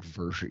R-rated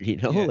version.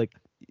 Yeah. Like,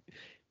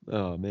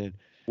 oh man.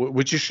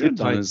 What you should have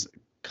done time. is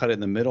cut it in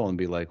the middle and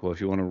be like, well, if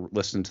you want to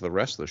listen to the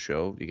rest of the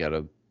show, you got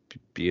to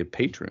be a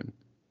patron.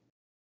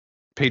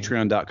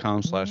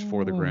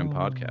 Patreon.com/forthegram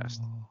podcast.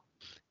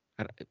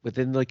 But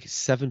then like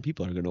 7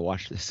 people are gonna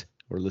watch this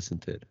or listen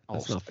to it.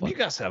 That's not fun. You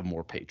guys have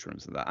more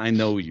patrons than that. I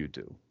know you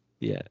do.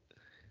 Yeah,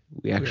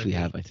 we actually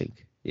have. I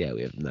think. Yeah,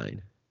 we have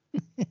 9,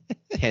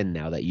 10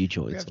 now that you We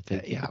joined. have So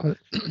thank you. yeah,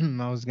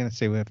 I was gonna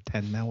say we have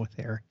 10 now with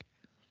Eric.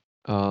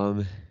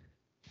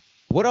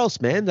 What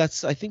else, man? I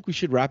think we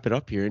should wrap it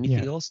up here.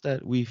 Anything Yeah. else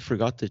that we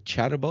forgot to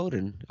chat about?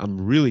 And I'm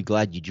really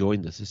glad you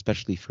joined us,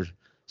 especially for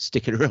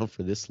sticking around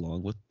for this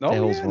long. What the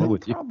hell's wrong no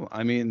with you? problem.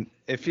 I mean,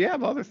 if you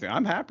have other things,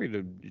 I'm happy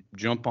to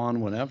jump on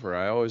whenever.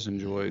 I always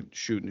enjoy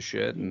shooting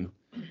shit and,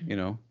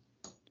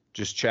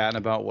 just chatting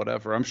about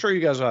whatever. I'm sure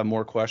you guys will have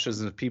more questions,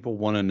 and if people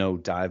want to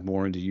dive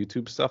more into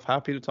YouTube stuff,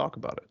 happy to talk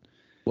about it.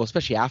 Well,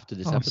 especially after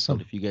this Awesome.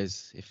 episode, if you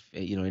guys, if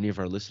any of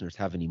our listeners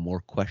have any more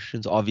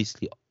questions,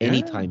 obviously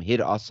anytime hit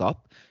us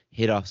up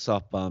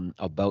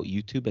about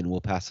YouTube, and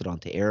we'll pass it on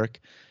to Eric.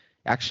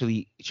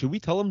 Actually, should we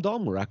tell him,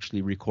 Dom, we're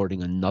actually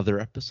recording another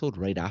episode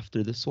right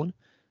after this one?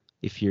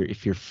 If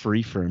you're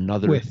free for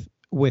another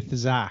with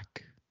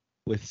Zach.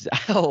 with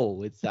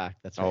Zach,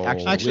 that's right. Oh.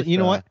 Actually, with, you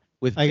know what?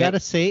 With I gotta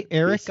Vic- say,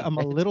 Eric, Casey. I'm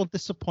a little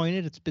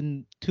disappointed. It's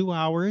been 2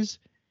 hours,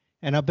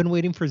 and I've been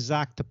waiting for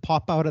Zach to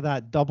pop out of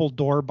that double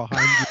door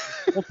behind you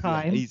the whole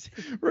yeah, time. he's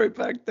Right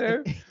back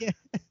there.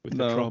 with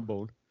No. the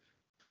trombone.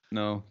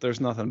 No, there's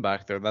nothing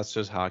back there. That's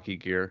just hockey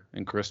gear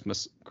and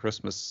Christmas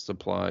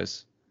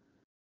supplies.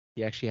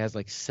 He actually has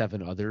like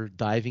 7 other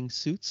diving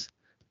suits.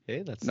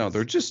 Hey, No,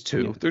 they're just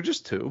two. Yeah. They're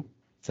just two.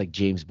 It's like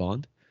James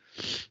Bond.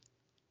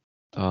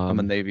 I'm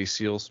a Navy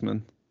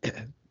SEALsman.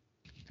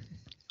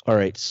 All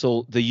right.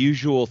 So the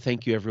usual,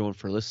 thank you everyone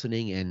for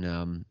listening,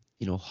 and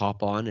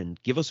hop on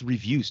and give us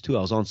reviews too.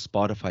 I was on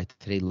Spotify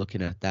today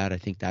looking at that. I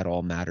think that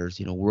all matters.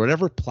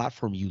 Whatever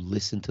platform you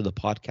listen to the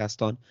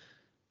podcast on,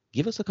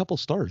 give us a couple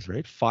stars,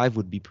 right? 5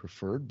 would be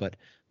preferred, but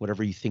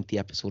whatever you think the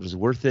episode is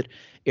worth it.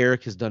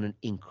 Eric has done an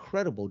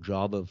incredible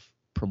job of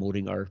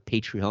promoting our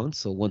Patreon.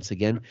 So once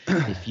again,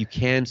 if you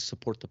can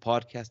support the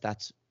podcast,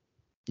 that's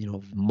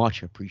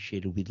much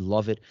appreciated. We'd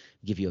love it.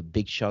 Give you a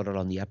big shout out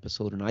on the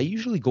episode. And I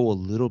usually go a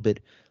little bit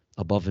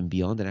above and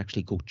beyond and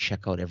actually go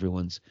check out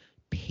everyone's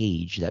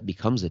page that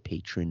becomes a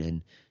patron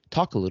and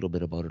talk a little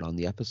bit about it on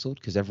the episode,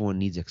 because everyone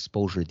needs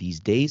exposure these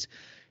days.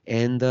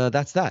 And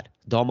that's that.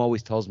 Dom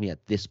always tells me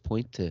at this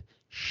point to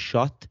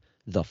shut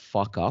the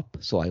fuck up.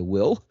 So I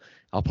will.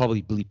 I'll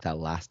probably bleep that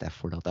last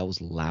F word out. That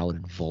was loud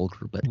and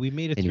vulgar. But we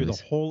made it through the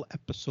whole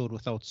episode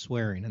without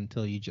swearing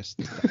until you just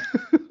did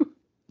that.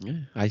 Yeah,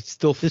 I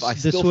still this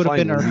would have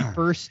been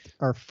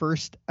our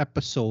first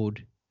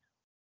episode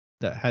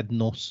that had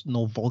no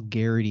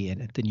vulgarity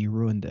in it, and you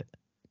ruined it.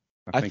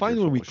 I find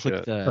when we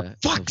click for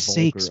fuck's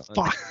sakes,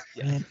 fuck,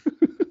 man,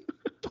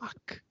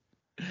 fuck.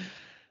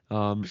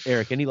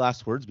 Eric, any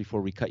last words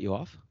before we cut you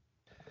off?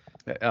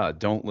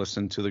 Don't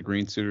listen to the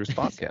Green Suitors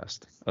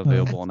podcast,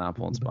 available on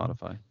Apple and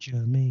Spotify.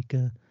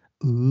 Jamaica,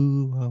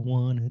 ooh, I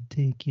wanna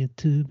take you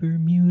to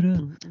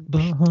Bermuda,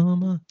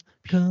 Bahama.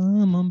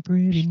 Come on,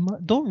 pretty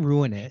much. Don't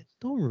ruin it.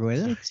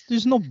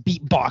 There's no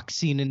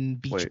beatboxing in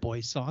Beach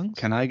Boys songs.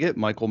 Can I get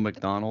Michael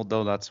McDonald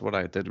though? That's what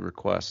I did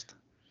request.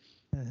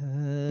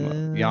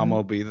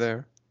 Yamo be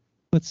there.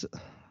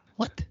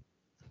 What?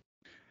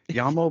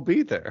 Yamo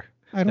be there.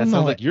 I don't know. That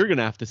sounds like it. You're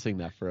gonna have to sing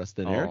that for us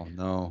then, Eric. Oh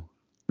no.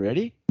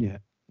 Ready? Yeah.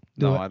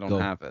 No, I don't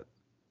have it.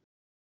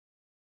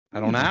 I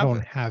don't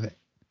have it.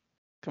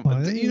 Come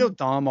on.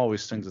 Dom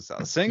always sings us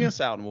out. Sing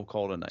us out and we'll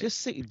call it a night. Just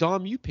sing.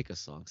 Dom, you pick a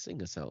song.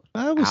 Sing us out.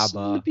 I was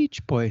the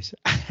Beach Boys.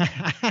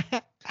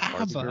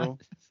 Barbie girl.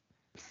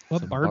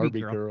 What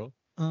Barbie girl?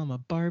 I'm a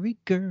Barbie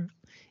girl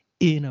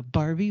in a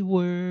Barbie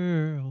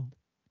world.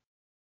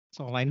 That's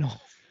all I know.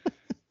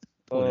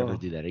 Don't ever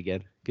do that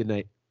again. Good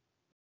night.